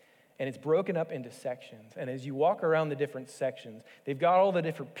 And it's broken up into sections. And as you walk around the different sections, they've got all the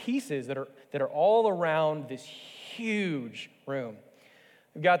different pieces that are all around this huge room.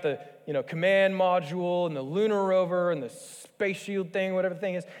 We've got the command module and the lunar rover and the space shield thing, whatever the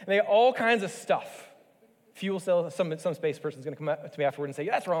thing is. And they got all kinds of stuff. Fuel cells. Some space person's going to come up to me afterward and say,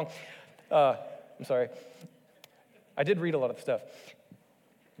 yeah, that's wrong. I'm sorry. I did read a lot of the stuff.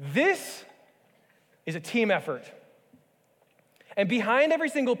 This is a team effort. And behind every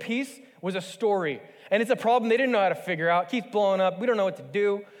single piece was a story. And it's a problem they didn't know how to figure out. It keeps blowing up. We don't know what to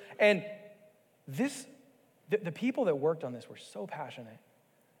do. And the people that worked on this were so passionate.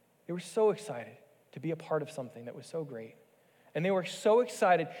 They were so excited to be a part of something that was so great. And they were so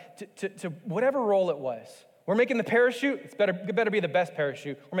excited to whatever role it was. We're making the parachute. It better be the best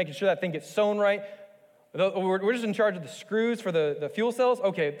parachute. We're making sure that thing gets sewn right. We're just in charge of the screws for the fuel cells.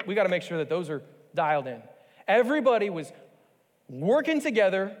 Okay, we got to make sure that those are dialed in. Everybody was working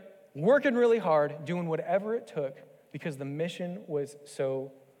together, working really hard, doing whatever it took because the mission was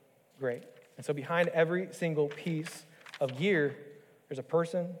so great. And so behind every single piece of gear, there's a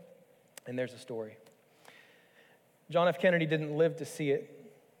person and there's a story. John F. Kennedy didn't live to see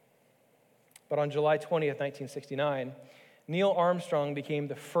it, but on July 20th, 1969, Neil Armstrong became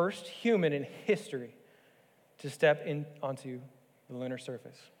the first human in history to step onto the lunar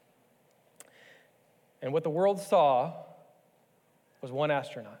surface. And what the world saw was one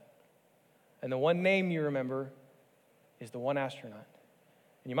astronaut. And the one name you remember is the one astronaut.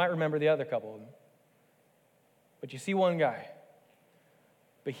 And you might remember the other couple of them. But you see one guy.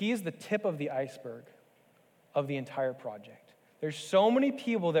 But he is the tip of the iceberg of the entire project. There's so many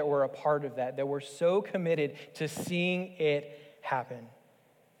people that were a part of that were so committed to seeing it happen.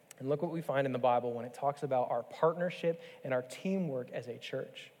 And look what we find in the Bible when it talks about our partnership and our teamwork as a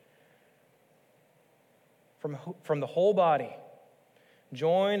church. From the whole body,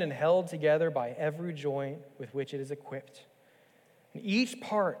 joined and held together by every joint with which it is equipped. And each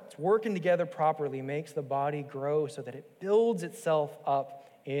part working together properly makes the body grow so that it builds itself up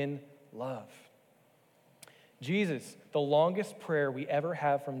in love. Jesus, the longest prayer we ever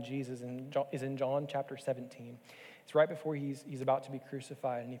have from Jesus is in John chapter 17. It's right before he's about to be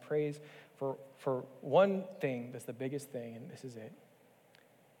crucified, and he prays for one thing that's the biggest thing, and this is it.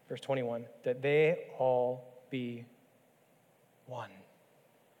 Verse 21, that they all be one.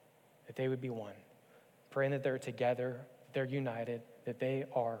 That they would be one. Praying that they're together, they're united, that they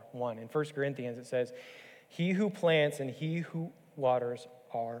are one. In 1 Corinthians it says, he who plants and he who waters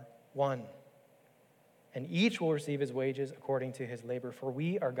are one. And each will receive his wages according to his labor, for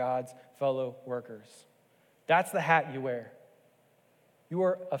we are God's fellow workers. That's the hat you wear. You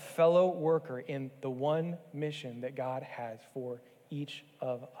are a fellow worker in the one mission that God has for each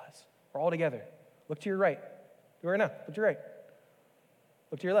of us. We're all together. Look to your right. You are now. Look to your right.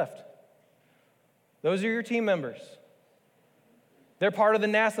 Look to your left. Those are your team members. They're part of the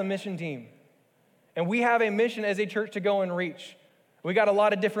NASA mission team. And we have a mission as a church to go and reach. We got a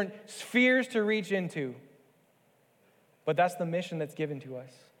lot of different spheres to reach into. But that's the mission that's given to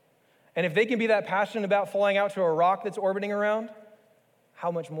us. And if they can be that passionate about flying out to a rock that's orbiting around, how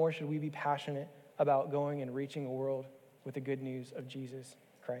much more should we be passionate about going and reaching a world with the good news of Jesus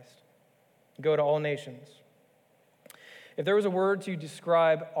Christ? Go to all nations. If there was a word to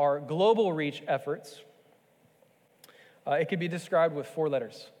describe our global reach efforts, it could be described with 4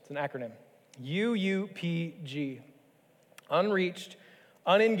 letters. It's an acronym. UUPG. Unreached,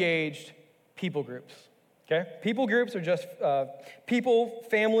 unengaged people groups. Okay? People groups are just people,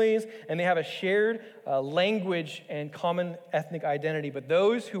 families, and they have a shared language and common ethnic identity. But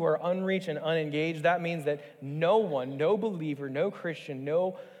those who are unreached and unengaged, that means that no one, no believer, no Christian,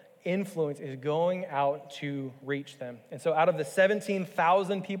 no influence is going out to reach them. And so out of the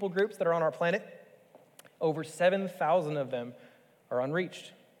 17,000 people groups that are on our planet, over 7,000 of them are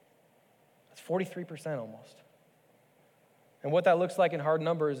unreached. That's 43% almost. And what that looks like in hard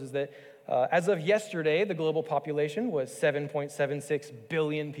numbers is that as of yesterday, the global population was 7.76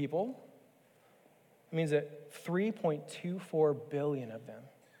 billion people. It means that 3.24 billion of them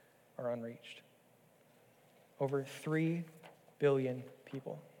are unreached. Over 3 billion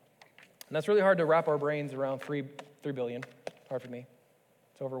people. And that's really hard to wrap our brains around 3 billion. Hard for me.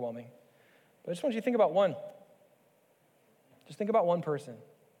 It's overwhelming. But I just want you to think about one. Just think about one person.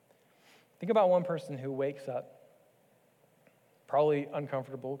 Think about one person who wakes up probably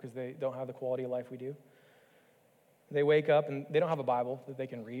uncomfortable because they don't have the quality of life we do. They wake up and they don't have a Bible that they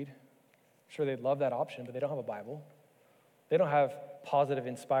can read. Sure, they'd love that option, but they don't have a Bible. They don't have positive,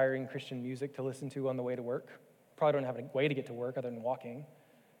 inspiring Christian music to listen to on the way to work. Probably don't have a way to get to work other than walking.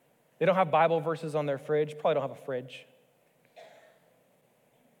 They don't have Bible verses on their fridge. Probably don't have a fridge.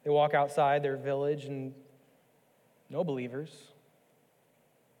 They walk outside their village and no believers.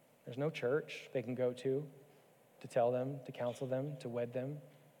 There's no church they can go to. to tell them, to counsel them, to wed them.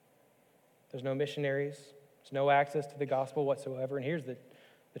 There's no missionaries. There's no access to the gospel whatsoever. And here's the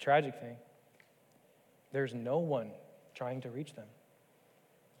tragic thing. There's no one trying to reach them.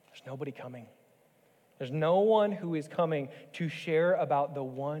 There's nobody coming. There's no one who is coming to share about the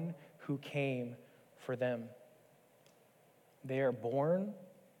one who came for them. They are born,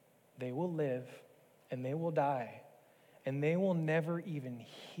 they will live, and they will die, and they will never even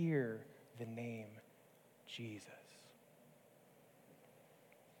hear the name Jesus.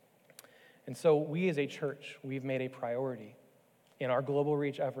 And so we as a church, we've made a priority in our global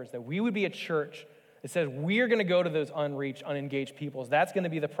reach efforts that we would be a church that says we're going to go to those unreached, unengaged peoples. That's going to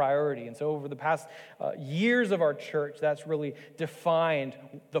be the priority. And so over the past years of our church, that's really defined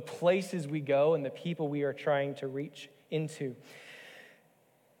the places we go and the people we are trying to reach into.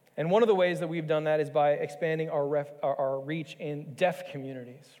 And one of the ways that we've done that is by expanding our reach in deaf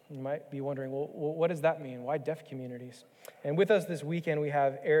communities. You might be wondering, well, what does that mean? Why deaf communities? And with us this weekend, we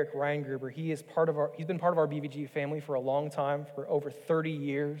have Eric Reingruber. He's been part of our BVG family for a long time, for over 30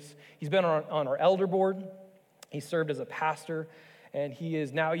 years. He's been on our elder board. He served as a pastor, and he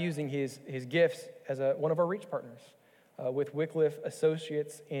is now using his gifts as one of our reach partners with Wycliffe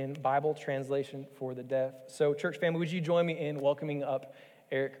Associates in Bible translation for the deaf. So, church family, would you join me in welcoming up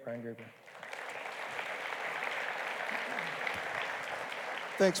Eric Reingruber?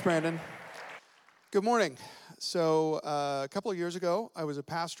 Thanks, Brandon. Good morning. So a couple of years ago, I was a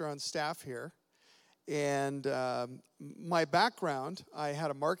pastor on staff here. And my background, I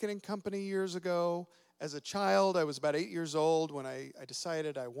had a marketing company years ago. As a child, I was about 8 years old when I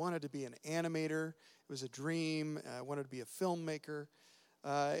decided I wanted to be an animator. It was a dream. I wanted to be a filmmaker.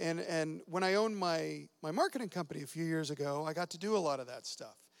 And when I owned my marketing company a few years ago, I got to do a lot of that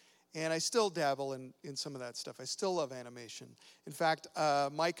stuff. And I still dabble in some of that stuff. I still love animation. In fact,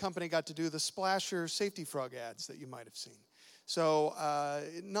 my company got to do the Splasher Safety Frog ads that you might have seen. So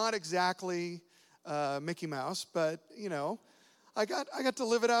not exactly Mickey Mouse, but, you know, I got to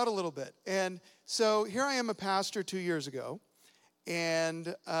live it out a little bit. And so here I am, a pastor 2 years ago.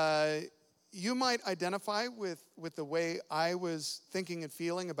 And you might identify with the way I was thinking and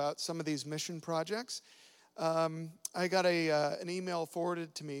feeling about some of these mission projects. I got an email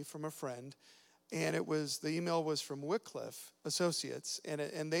forwarded to me from a friend, and the email was from Wycliffe Associates,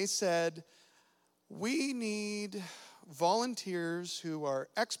 and they said, we need volunteers who are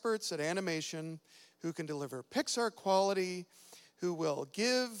experts at animation, who can deliver Pixar quality, who will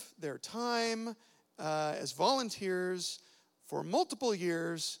give their time as volunteers for multiple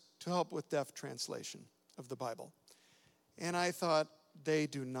years to help with deaf translation of the Bible. And I thought, they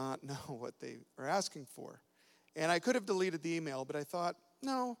do not know what they are asking for. And I could have deleted the email, but I thought,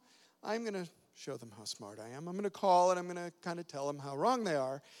 no, I'm going to show them how smart I am. I'm going to call and I'm going to kind of tell them how wrong they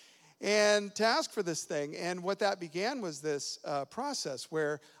are and to ask for this thing. And what that began was this process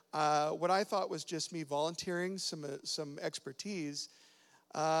where what I thought was just me volunteering some expertise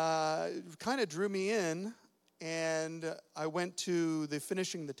kind of drew me in. And I went to the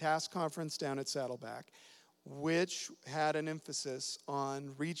Finishing the Task conference down at Saddleback, which had an emphasis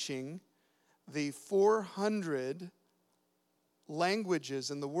on reaching the 400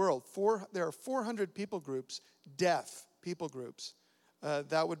 languages in the world. There are 400 people groups, deaf people groups.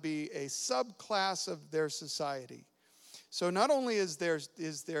 That would be a subclass of their society. So not only is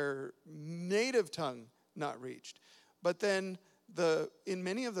their native tongue not reached, but then in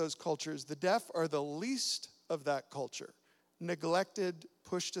many of those cultures, the deaf are the least of that culture, neglected,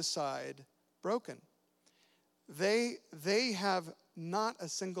 pushed aside, broken. They have not a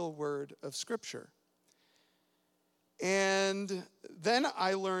single word of Scripture. And then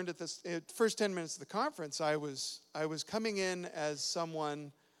I learned at the first 10 minutes of the conference, I was coming in as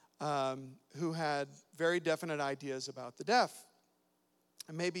someone who had very definite ideas about the deaf.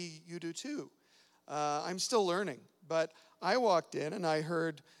 And maybe you do too. I'm still learning. But I walked in and I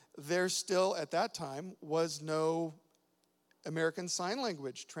heard there still, at that time, was no American Sign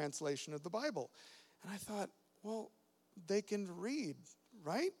Language translation of the Bible. And I thought, well, they can read,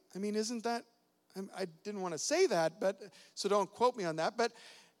 right? I mean, isn't that, I didn't want to say that, but so don't quote me on that, but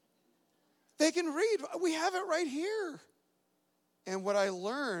they can read. We have it right here. And what I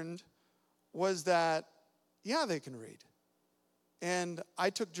learned was that, yeah, they can read. And I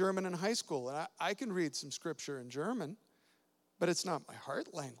took German in high school, and I can read some scripture in German, but it's not my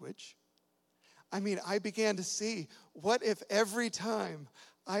heart language. I mean, I began to see, what if every time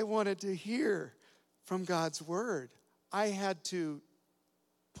I wanted to hear from God's word, I had to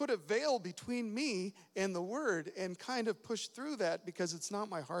put a veil between me and the word and kind of push through that because it's not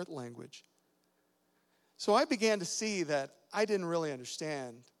my heart language. So I began to see that I didn't really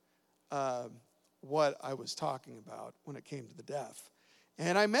understand what I was talking about when it came to the deaf.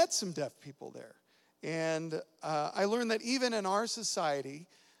 And I met some deaf people there. And I learned that even in our society,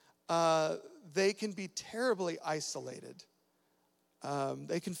 they can be terribly isolated.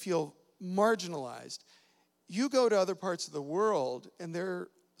 They can feel marginalized. You go to other parts of the world, and they're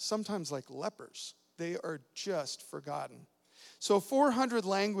sometimes like lepers. They are just forgotten. So 400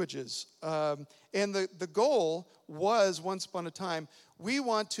 languages. And the goal was, once upon a time, we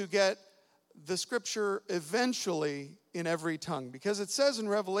want to get the scripture eventually in every tongue. Because it says in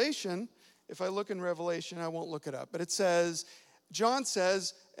Revelation, if I look in Revelation, I won't look it up, but it says, John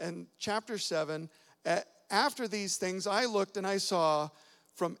says in chapter 7, after these things I looked and I saw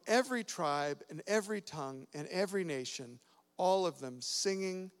from every tribe and every tongue and every nation, all of them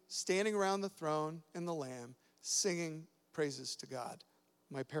singing, standing around the throne and the Lamb, singing praises to God.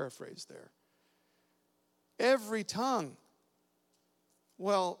 My paraphrase there. Every tongue.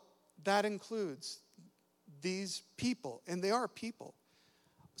 Well, that includes these people, and they are people.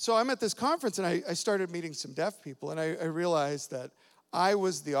 So I'm at this conference, and I started meeting some deaf people, and I realized that I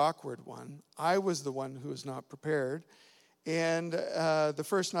was the awkward one. I was the one who was not prepared. And the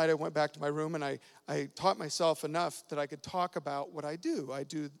first night I went back to my room, and I taught myself enough that I could talk about what I do. I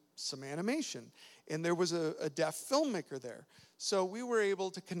do some animation. And there was a deaf filmmaker there. So we were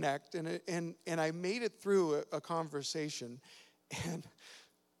able to connect, and I made it through a conversation. And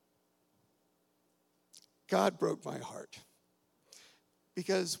God broke my heart.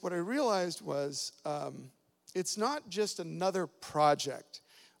 Because what I realized was it's not just another project.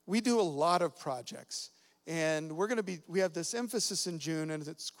 We do a lot of projects. And we have this emphasis in June, and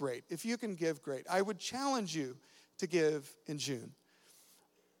it's great. If you can give, great. I would challenge you to give in June.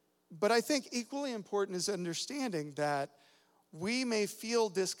 But I think equally important is understanding that we may feel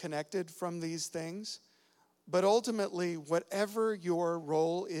disconnected from these things, but ultimately, whatever your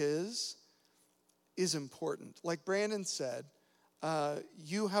role is important. Like Brandon said,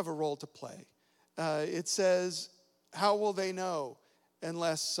 you have a role to play. It says, how will they know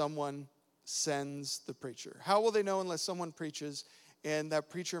unless someone sends the preacher? How will they know unless someone preaches, and that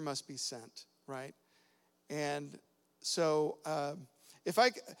preacher must be sent, right? And so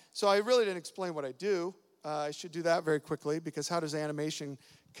I really didn't explain what I do. I should do that very quickly, because how does animation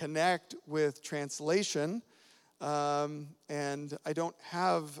connect with translation? And I don't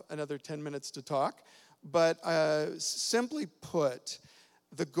have another 10 minutes to talk, but simply put,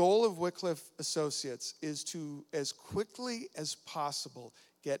 the goal of Wycliffe Associates is to, as quickly as possible,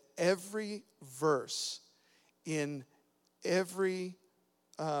 get every verse in every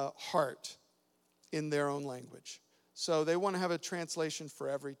heart in their own language. So they want to have a translation for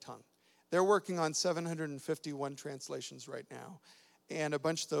every tongue. They're working on 751 translations right now, and a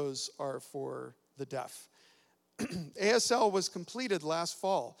bunch of those are for the deaf. ASL was completed last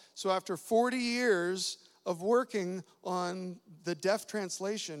fall. So after 40 years of working on the deaf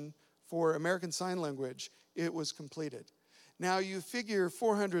translation for American Sign Language, it was completed. Now you figure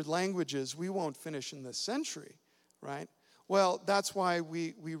 400 languages we won't finish in this century, right? Well, that's why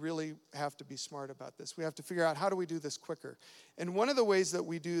we really have to be smart about this. We have to figure out, how do we do this quicker? And one of the ways that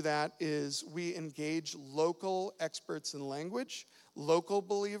we do that is we engage local experts in language, local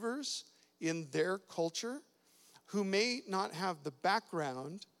believers in their culture, who may not have the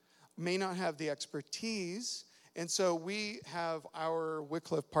background, may not have the expertise. And so we have our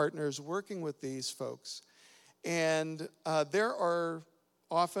Wycliffe partners working with these folks. And there are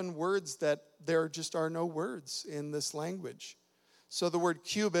often words that there just are no words in this language. So the word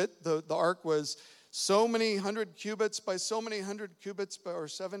cubit, the ark was so many hundred cubits by so many hundred cubits, or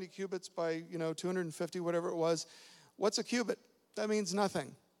 70 cubits by 250, whatever it was. What's a cubit? That means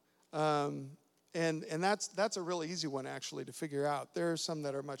nothing. And that's a really easy one, actually, to figure out. There are some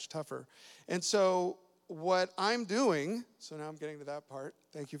that are much tougher. And so what I'm doing, so now I'm getting to that part,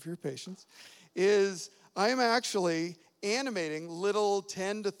 thank you for your patience, is I'm actually animating little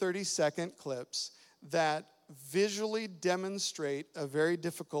 10 to 30 second clips that visually demonstrate a very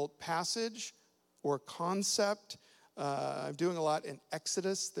difficult passage or concept. I'm doing a lot in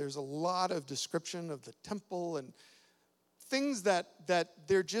Exodus. There's a lot of description of the temple and things that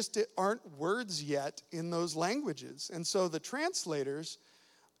there just aren't words yet in those languages. And so the translators,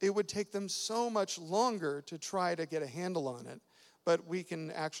 it would take them so much longer to try to get a handle on it. But we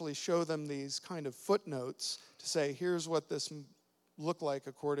can actually show them these kind of footnotes to say, here's what this looked like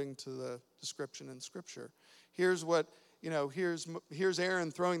according to the description in Scripture. Here's what, here's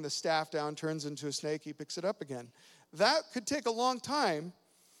Aaron throwing the staff down, turns into a snake, he picks it up again. That could take a long time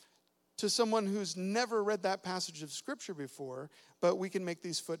to someone who's never read that passage of Scripture before, but we can make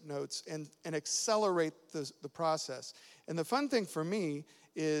these footnotes and accelerate the process. And the fun thing for me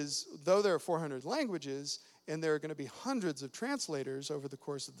is, though there are 400 languages, and there are going to be hundreds of translators over the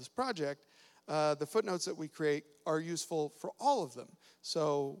course of this project, the footnotes that we create are useful for all of them.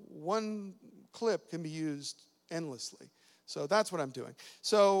 So one clip can be used endlessly. So that's what I'm doing.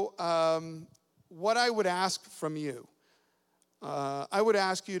 So what I would ask from you, I would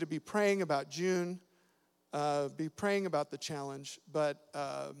ask you to be praying about June, be praying about the challenge, but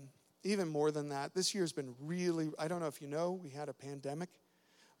even more than that, this year's been really, I don't know if you know, we had a pandemic,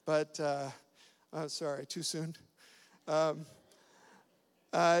 but, sorry, too soon.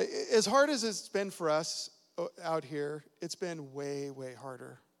 As hard as it's been for us out here, it's been way, way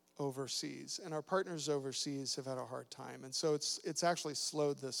harder overseas. And our partners overseas have had a hard time. And so it's actually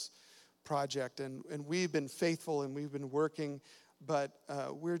slowed this project. And we've been faithful and we've been working, but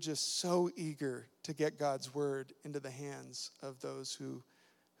we're just so eager to get God's word into the hands of those who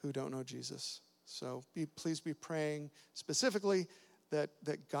don't know Jesus. So please be praying specifically that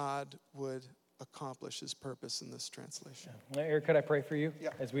God would accomplish his purpose in this translation. Yeah. Eric, could I pray for you? Yeah.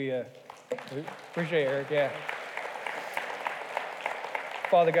 As we appreciate Eric, yeah.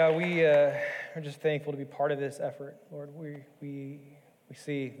 Father God, we are just thankful to be part of this effort. Lord, we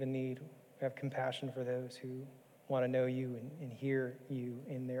see the need. We have compassion for those who want to know you and hear you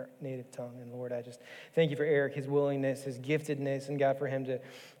in their native tongue. And Lord, I just thank you for Eric, his willingness, his giftedness, and God, for him to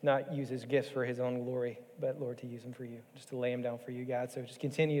not use his gifts for his own glory, but Lord, to use them for you, just to lay him down for you, God. So just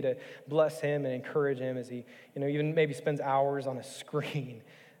continue to bless him and encourage him as he, even maybe spends hours on a screen,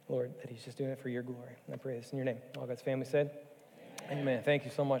 Lord, that he's just doing it for your glory. And I pray this in your name. All God's family said, amen. Thank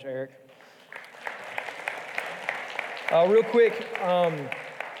you so much, Eric. Real quick,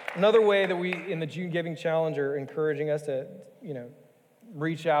 another way that we, in the June Giving Challenge, are encouraging us to,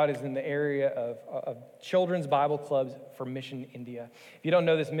 reach out is in the area of children's Bible clubs for Mission India. If you don't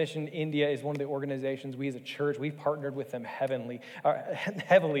know this, Mission India is one of the organizations we as a church, we've partnered with them heavily,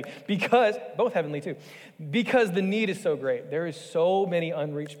 because the need is so great. There is so many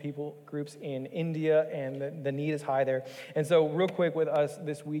unreached people groups in India, and the need is high there. And so real quick with us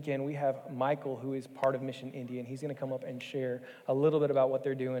this weekend, we have Michael, who is part of Mission India, and he's going to come up and share a little bit about what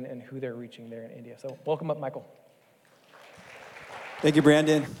they're doing and who they're reaching there in India. So welcome up, Michael. Thank you,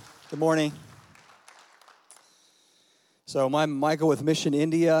 Brandon. Good morning. So I'm Michael with Mission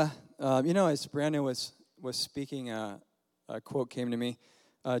India. As Brandon was speaking, a quote came to me.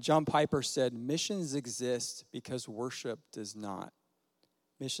 John Piper said, "Missions exist because worship does not."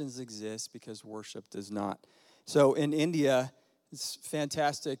 Missions exist because worship does not. So in India, it's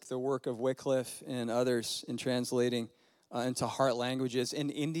fantastic, the work of Wycliffe and others in translating into heart languages.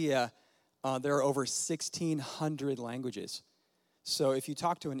 In India, there are over 1,600 languages. So if you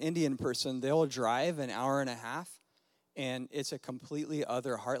talk to an Indian person, they'll drive an hour and a half, and it's a completely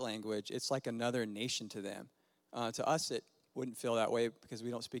other heart language. It's like another nation to them. To us, it wouldn't feel that way because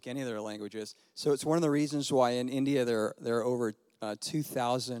we don't speak any of their languages. So it's one of the reasons why in India there are over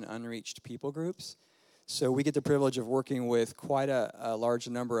 2,000 unreached people groups. So we get the privilege of working with quite a large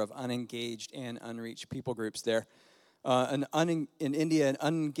number of unengaged and unreached people groups there. In India, an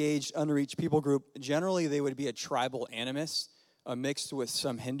unengaged, unreached people group, generally they would be a tribal animist, mixed with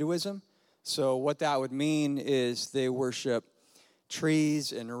some Hinduism. So what that would mean is they worship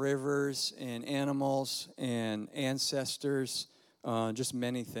trees and rivers and animals and ancestors, just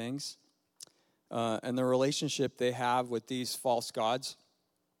many things. And the relationship they have with these false gods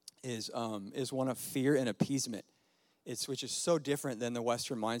is one of fear and appeasement. Which is so different than the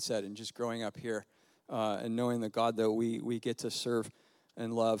Western mindset and just growing up here and knowing the God that we get to serve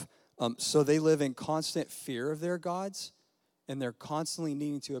and love. So they live in constant fear of their gods, and they're constantly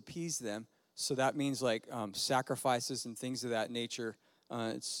needing to appease them. So that means like sacrifices and things of that nature.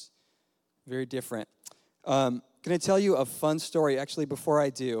 It's very different. Going to tell you a fun story. Actually, before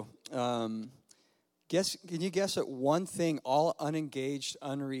I do, can you guess at one thing all unengaged,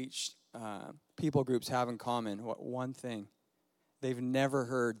 unreached people groups have in common? What one thing? They've never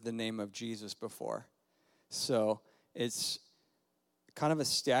heard the name of Jesus before. So it's kind of a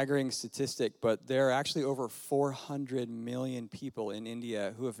staggering statistic, but there are actually over 400 million people in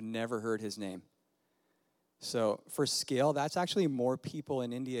India who have never heard his name. So for scale, that's actually more people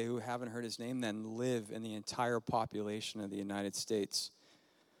in India who haven't heard his name than live in the entire population of the United States,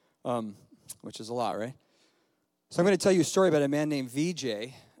 which is a lot, right? So I'm going to tell you a story about a man named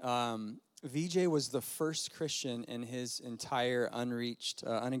Vijay. Vijay was the first Christian in his entire unengaged,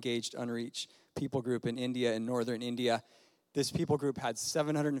 unreached people group in India, in northern India. This people group had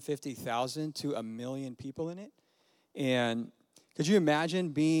 750,000 to 1 million people in it. And could you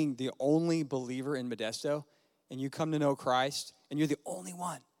imagine being the only believer in Modesto, and you come to know Christ, and you're the only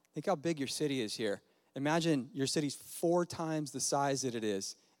one? Think how big your city is here. Imagine your city's 4 times the size that it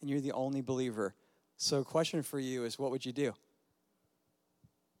is, and you're the only believer. So question for you is, what would you do?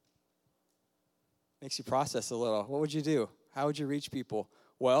 Makes you process a little. What would you do? How would you reach people?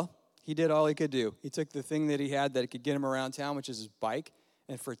 Well, he did all he could do. He took the thing that he had that could get him around town, which is his bike,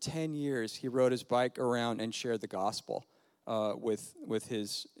 and for 10 years, he rode his bike around and shared the gospel with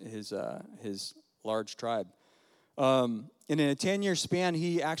his large tribe. And in a 10-year span,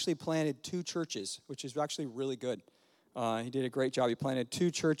 he actually planted 2 churches, which is actually really good. He did a great job. He planted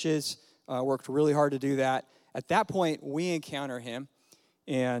 2 churches, worked really hard to do that. At that point, we encounter him,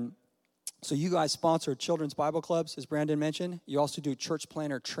 and so you guys sponsor children's Bible clubs, as Brandon mentioned. You also do church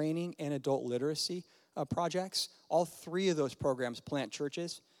planner training and adult literacy projects. All 3 of those programs plant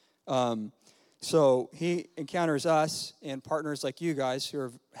churches. So he encounters us and partners like you guys who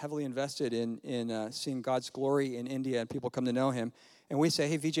are heavily invested in seeing God's glory in India and people come to know him. And we say,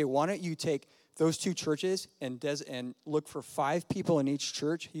 hey, VJ, why don't you take those 2 churches and look for 5 people in each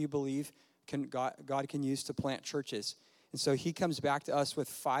church who you believe God can use to plant churches. And so he comes back to us with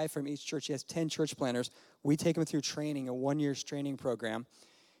 5 from each church. He has 10 church planners. We take them through training, a 1-year training program.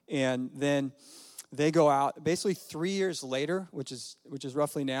 And then they go out, basically 3 years later, which is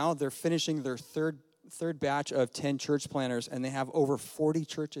roughly now, they're finishing their third batch of 10 church planners, and they have over 40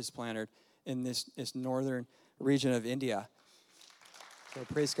 churches planted in this northern region of India. So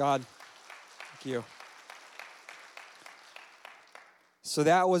praise God. Thank you. So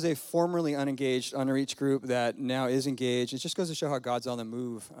that was a formerly unengaged, unreached group that now is engaged. It just goes to show how God's on the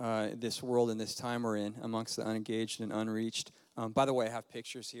move this world and this time we're in amongst the unengaged and unreached. By the way, I have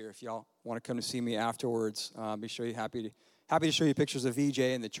pictures here. If y'all want to come to see me afterwards, be sure you're happy to show you pictures of VJ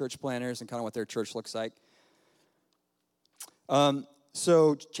and the church planners and kind of what their church looks like.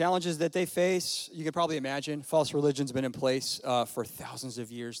 So challenges that they face, you can probably imagine. False religion's been in place for thousands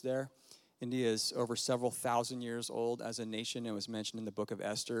of years there. India is over several thousand years old as a nation. It was mentioned in the book of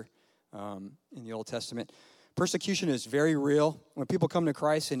Esther in the Old Testament. Persecution is very real. When people come to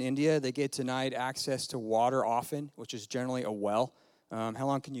Christ in India, they get denied access to water often, which is generally a well. How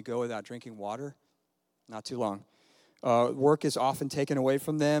long can you go without drinking water? Not too long. Work is often taken away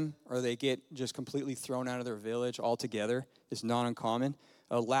from them, or they get just completely thrown out of their village altogether. It's not uncommon.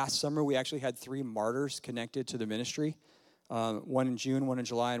 Last summer, we actually had 3 martyrs connected to the ministry. One in June, one in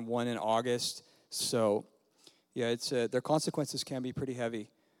July, and one in August. So, yeah, their consequences can be pretty heavy.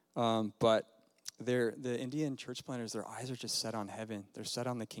 But the Indian church planners, their eyes are just set on heaven. They're set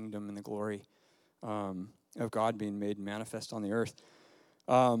on the kingdom and the glory of God being made manifest on the earth.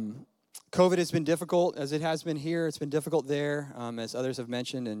 COVID has been difficult, as it has been here. It's been difficult there, as others have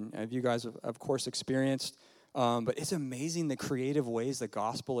mentioned, and you guys have, of course, experienced. But it's amazing the creative ways the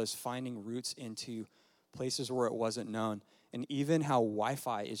gospel is finding roots into places where it wasn't known. And even how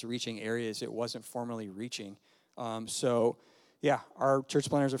Wi-Fi is reaching areas it wasn't formerly reaching. So, yeah, our church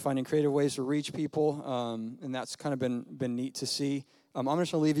planners are finding creative ways to reach people, and that's kind of been neat to see. I'm just going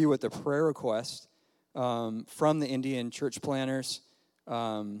to leave you with a prayer request from the Indian church planners,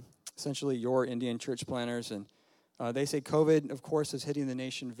 essentially your Indian church planners. And they say COVID, of course, is hitting the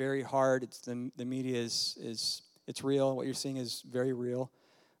nation very hard. The media is real. What you're seeing is very real.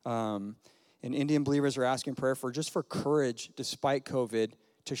 And Indian believers are asking prayer for courage, despite COVID,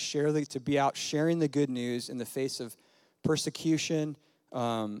 to be out sharing the good news in the face of persecution,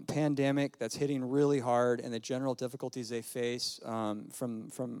 pandemic that's hitting really hard, and the general difficulties they face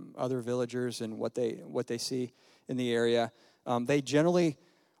from other villagers and what they see in the area. They generally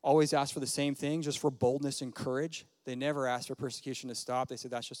always ask for the same thing, just for boldness and courage. They never ask for persecution to stop. They say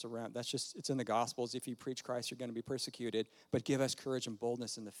it's in the Gospels. If you preach Christ, you're going to be persecuted. But give us courage and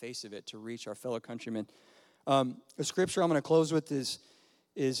boldness in the face of it to reach our fellow countrymen. The scripture I'm going to close with is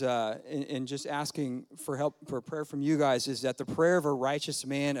in just asking for help, for prayer from you guys, is that the prayer of a righteous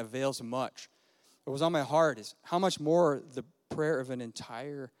man avails much. What was on my heart is how much more the prayer of an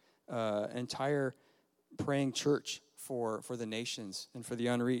entire praying church for the nations and for the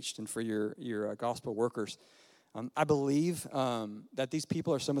unreached and for your gospel workers. I believe that these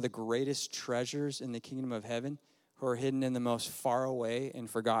people are some of the greatest treasures in the kingdom of heaven, who are hidden in the most far away and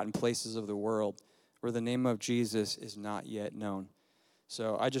forgotten places of the world, where the name of Jesus is not yet known.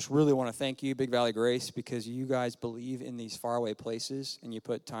 So I just really want to thank you, Big Valley Grace, because you guys believe in these faraway places, and you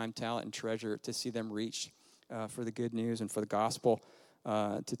put time, talent, and treasure to see them reached for the good news and for the gospel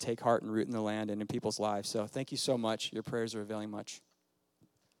to take heart and root in the land and in people's lives. So thank you so much. Your prayers are availing much.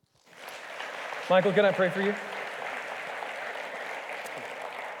 Michael, can I pray for you?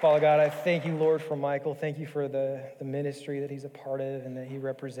 Father God, I thank you, Lord, for Michael. Thank you for the ministry that he's a part of and that he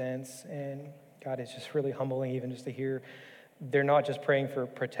represents. And God, it's just really humbling even just to hear they're not just praying for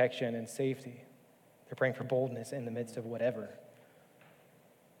protection and safety. They're praying for boldness in the midst of whatever.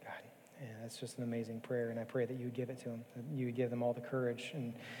 God, and that's just an amazing prayer, and I pray that you would give it to them, that you would give them all the courage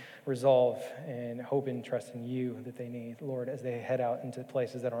and resolve and hope and trust in you that they need, Lord, as they head out into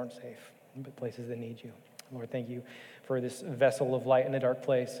places that aren't safe, but places that need you. Lord, thank you for this vessel of light in a dark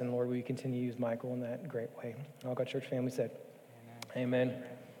place, and Lord, we continue to use Michael in that great way. All God Church family said, amen. Amen.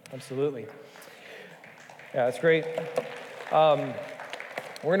 Absolutely. Yeah, that's great.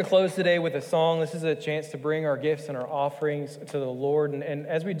 We're going to close today with a song. This is a chance to bring our gifts and our offerings to the Lord. And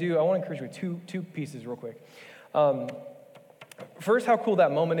as we do, I want to encourage you with two pieces real quick. First, how cool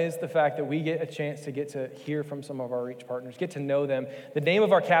that moment is, the fact that we get a chance to get to hear from some of our Reach partners, get to know them. The name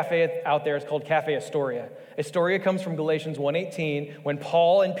of our cafe out there is called Cafe Astoria. Astoria comes from Galatians 1:18, when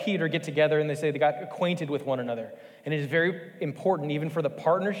Paul and Peter get together and they say they got acquainted with one another. And it is very important, even for the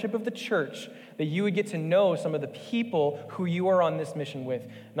partnership of the church, that you would get to know some of the people who you are on this mission with.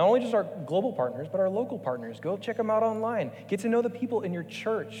 Not only just our global partners, but our local partners. Go check them out online. Get to know the people in your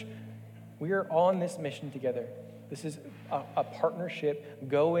church. We are on this mission together. This is a partnership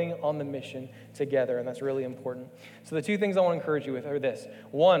going on the mission together, and that's really important. So the two things I want to encourage you with are this.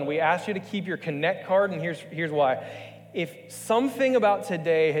 One, we asked you to keep your Connect card, and here's why. If something about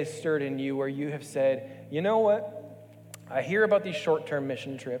today has stirred in you where you have said, you know what? I hear about these short-term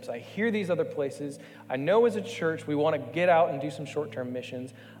mission trips. I hear these other places. I know as a church we want to get out and do some short-term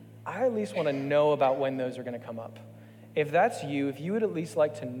missions. I at least want to know about when those are going to come up. If that's you, if you would at least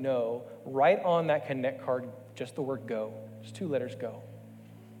like to know, write on that Connect card just the word go, just 2 letters, go.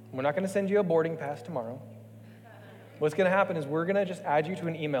 We're not going to send you a boarding pass tomorrow. What's going to happen is we're going to just add you to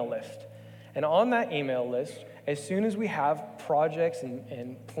an email list. And on that email list, as soon as we have projects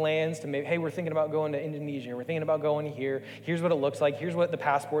and plans to maybe, hey, we're thinking about going to Indonesia, we're thinking about going here, here's what it looks like, here's what the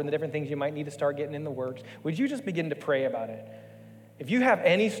passport and the different things you might need to start getting in the works, would you just begin to pray about it? If you have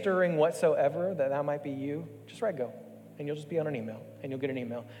any stirring whatsoever that might be you, just write go. And you'll just be on an email, and you'll get an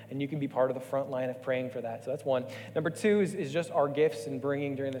email, and you can be part of the front line of praying for that. So that's one. Number 2 is just our gifts and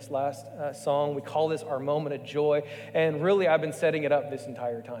bringing during this last song. We call this our moment of joy, and really I've been setting it up this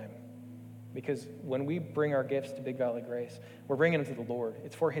entire time. Because when we bring our gifts to Big Valley Grace, we're bringing them to the Lord.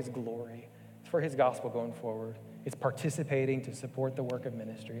 It's for His glory. It's for His gospel going forward. It's participating to support the work of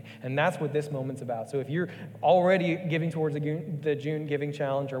ministry. And that's what this moment's about. So if you're already giving towards the June Giving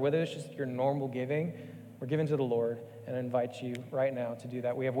Challenge, or whether it's just your normal giving, we're giving to the Lord, and I invite you right now to do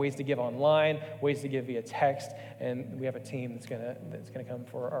that. We have ways to give online, ways to give via text, and we have a team that's gonna come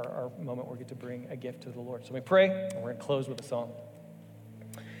for our moment where we get to bring a gift to the Lord. So we pray, and we're gonna close with a song.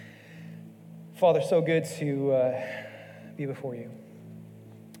 Father, so good to be before you.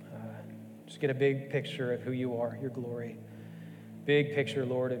 Just get a big picture of who you are, your glory. Big picture,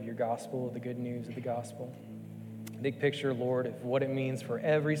 Lord, of your gospel, of the good news of the gospel. Big picture, Lord, of what it means for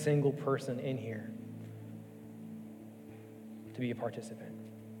every single person in here to be a participant,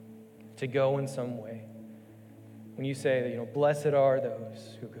 to go in some way. When you say that, blessed are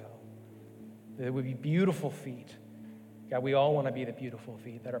those who go, that it would be beautiful feet. God, we all want to be the beautiful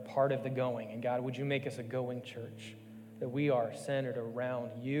feet that are part of the going. And God, would you make us a going church, that we are centered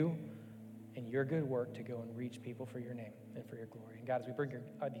around you and your good work to go and reach people for your name and for your glory. And God, as we bring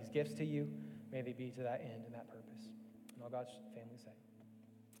these gifts to you, may they be to that end and that purpose. And all God's family say,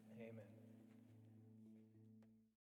 amen.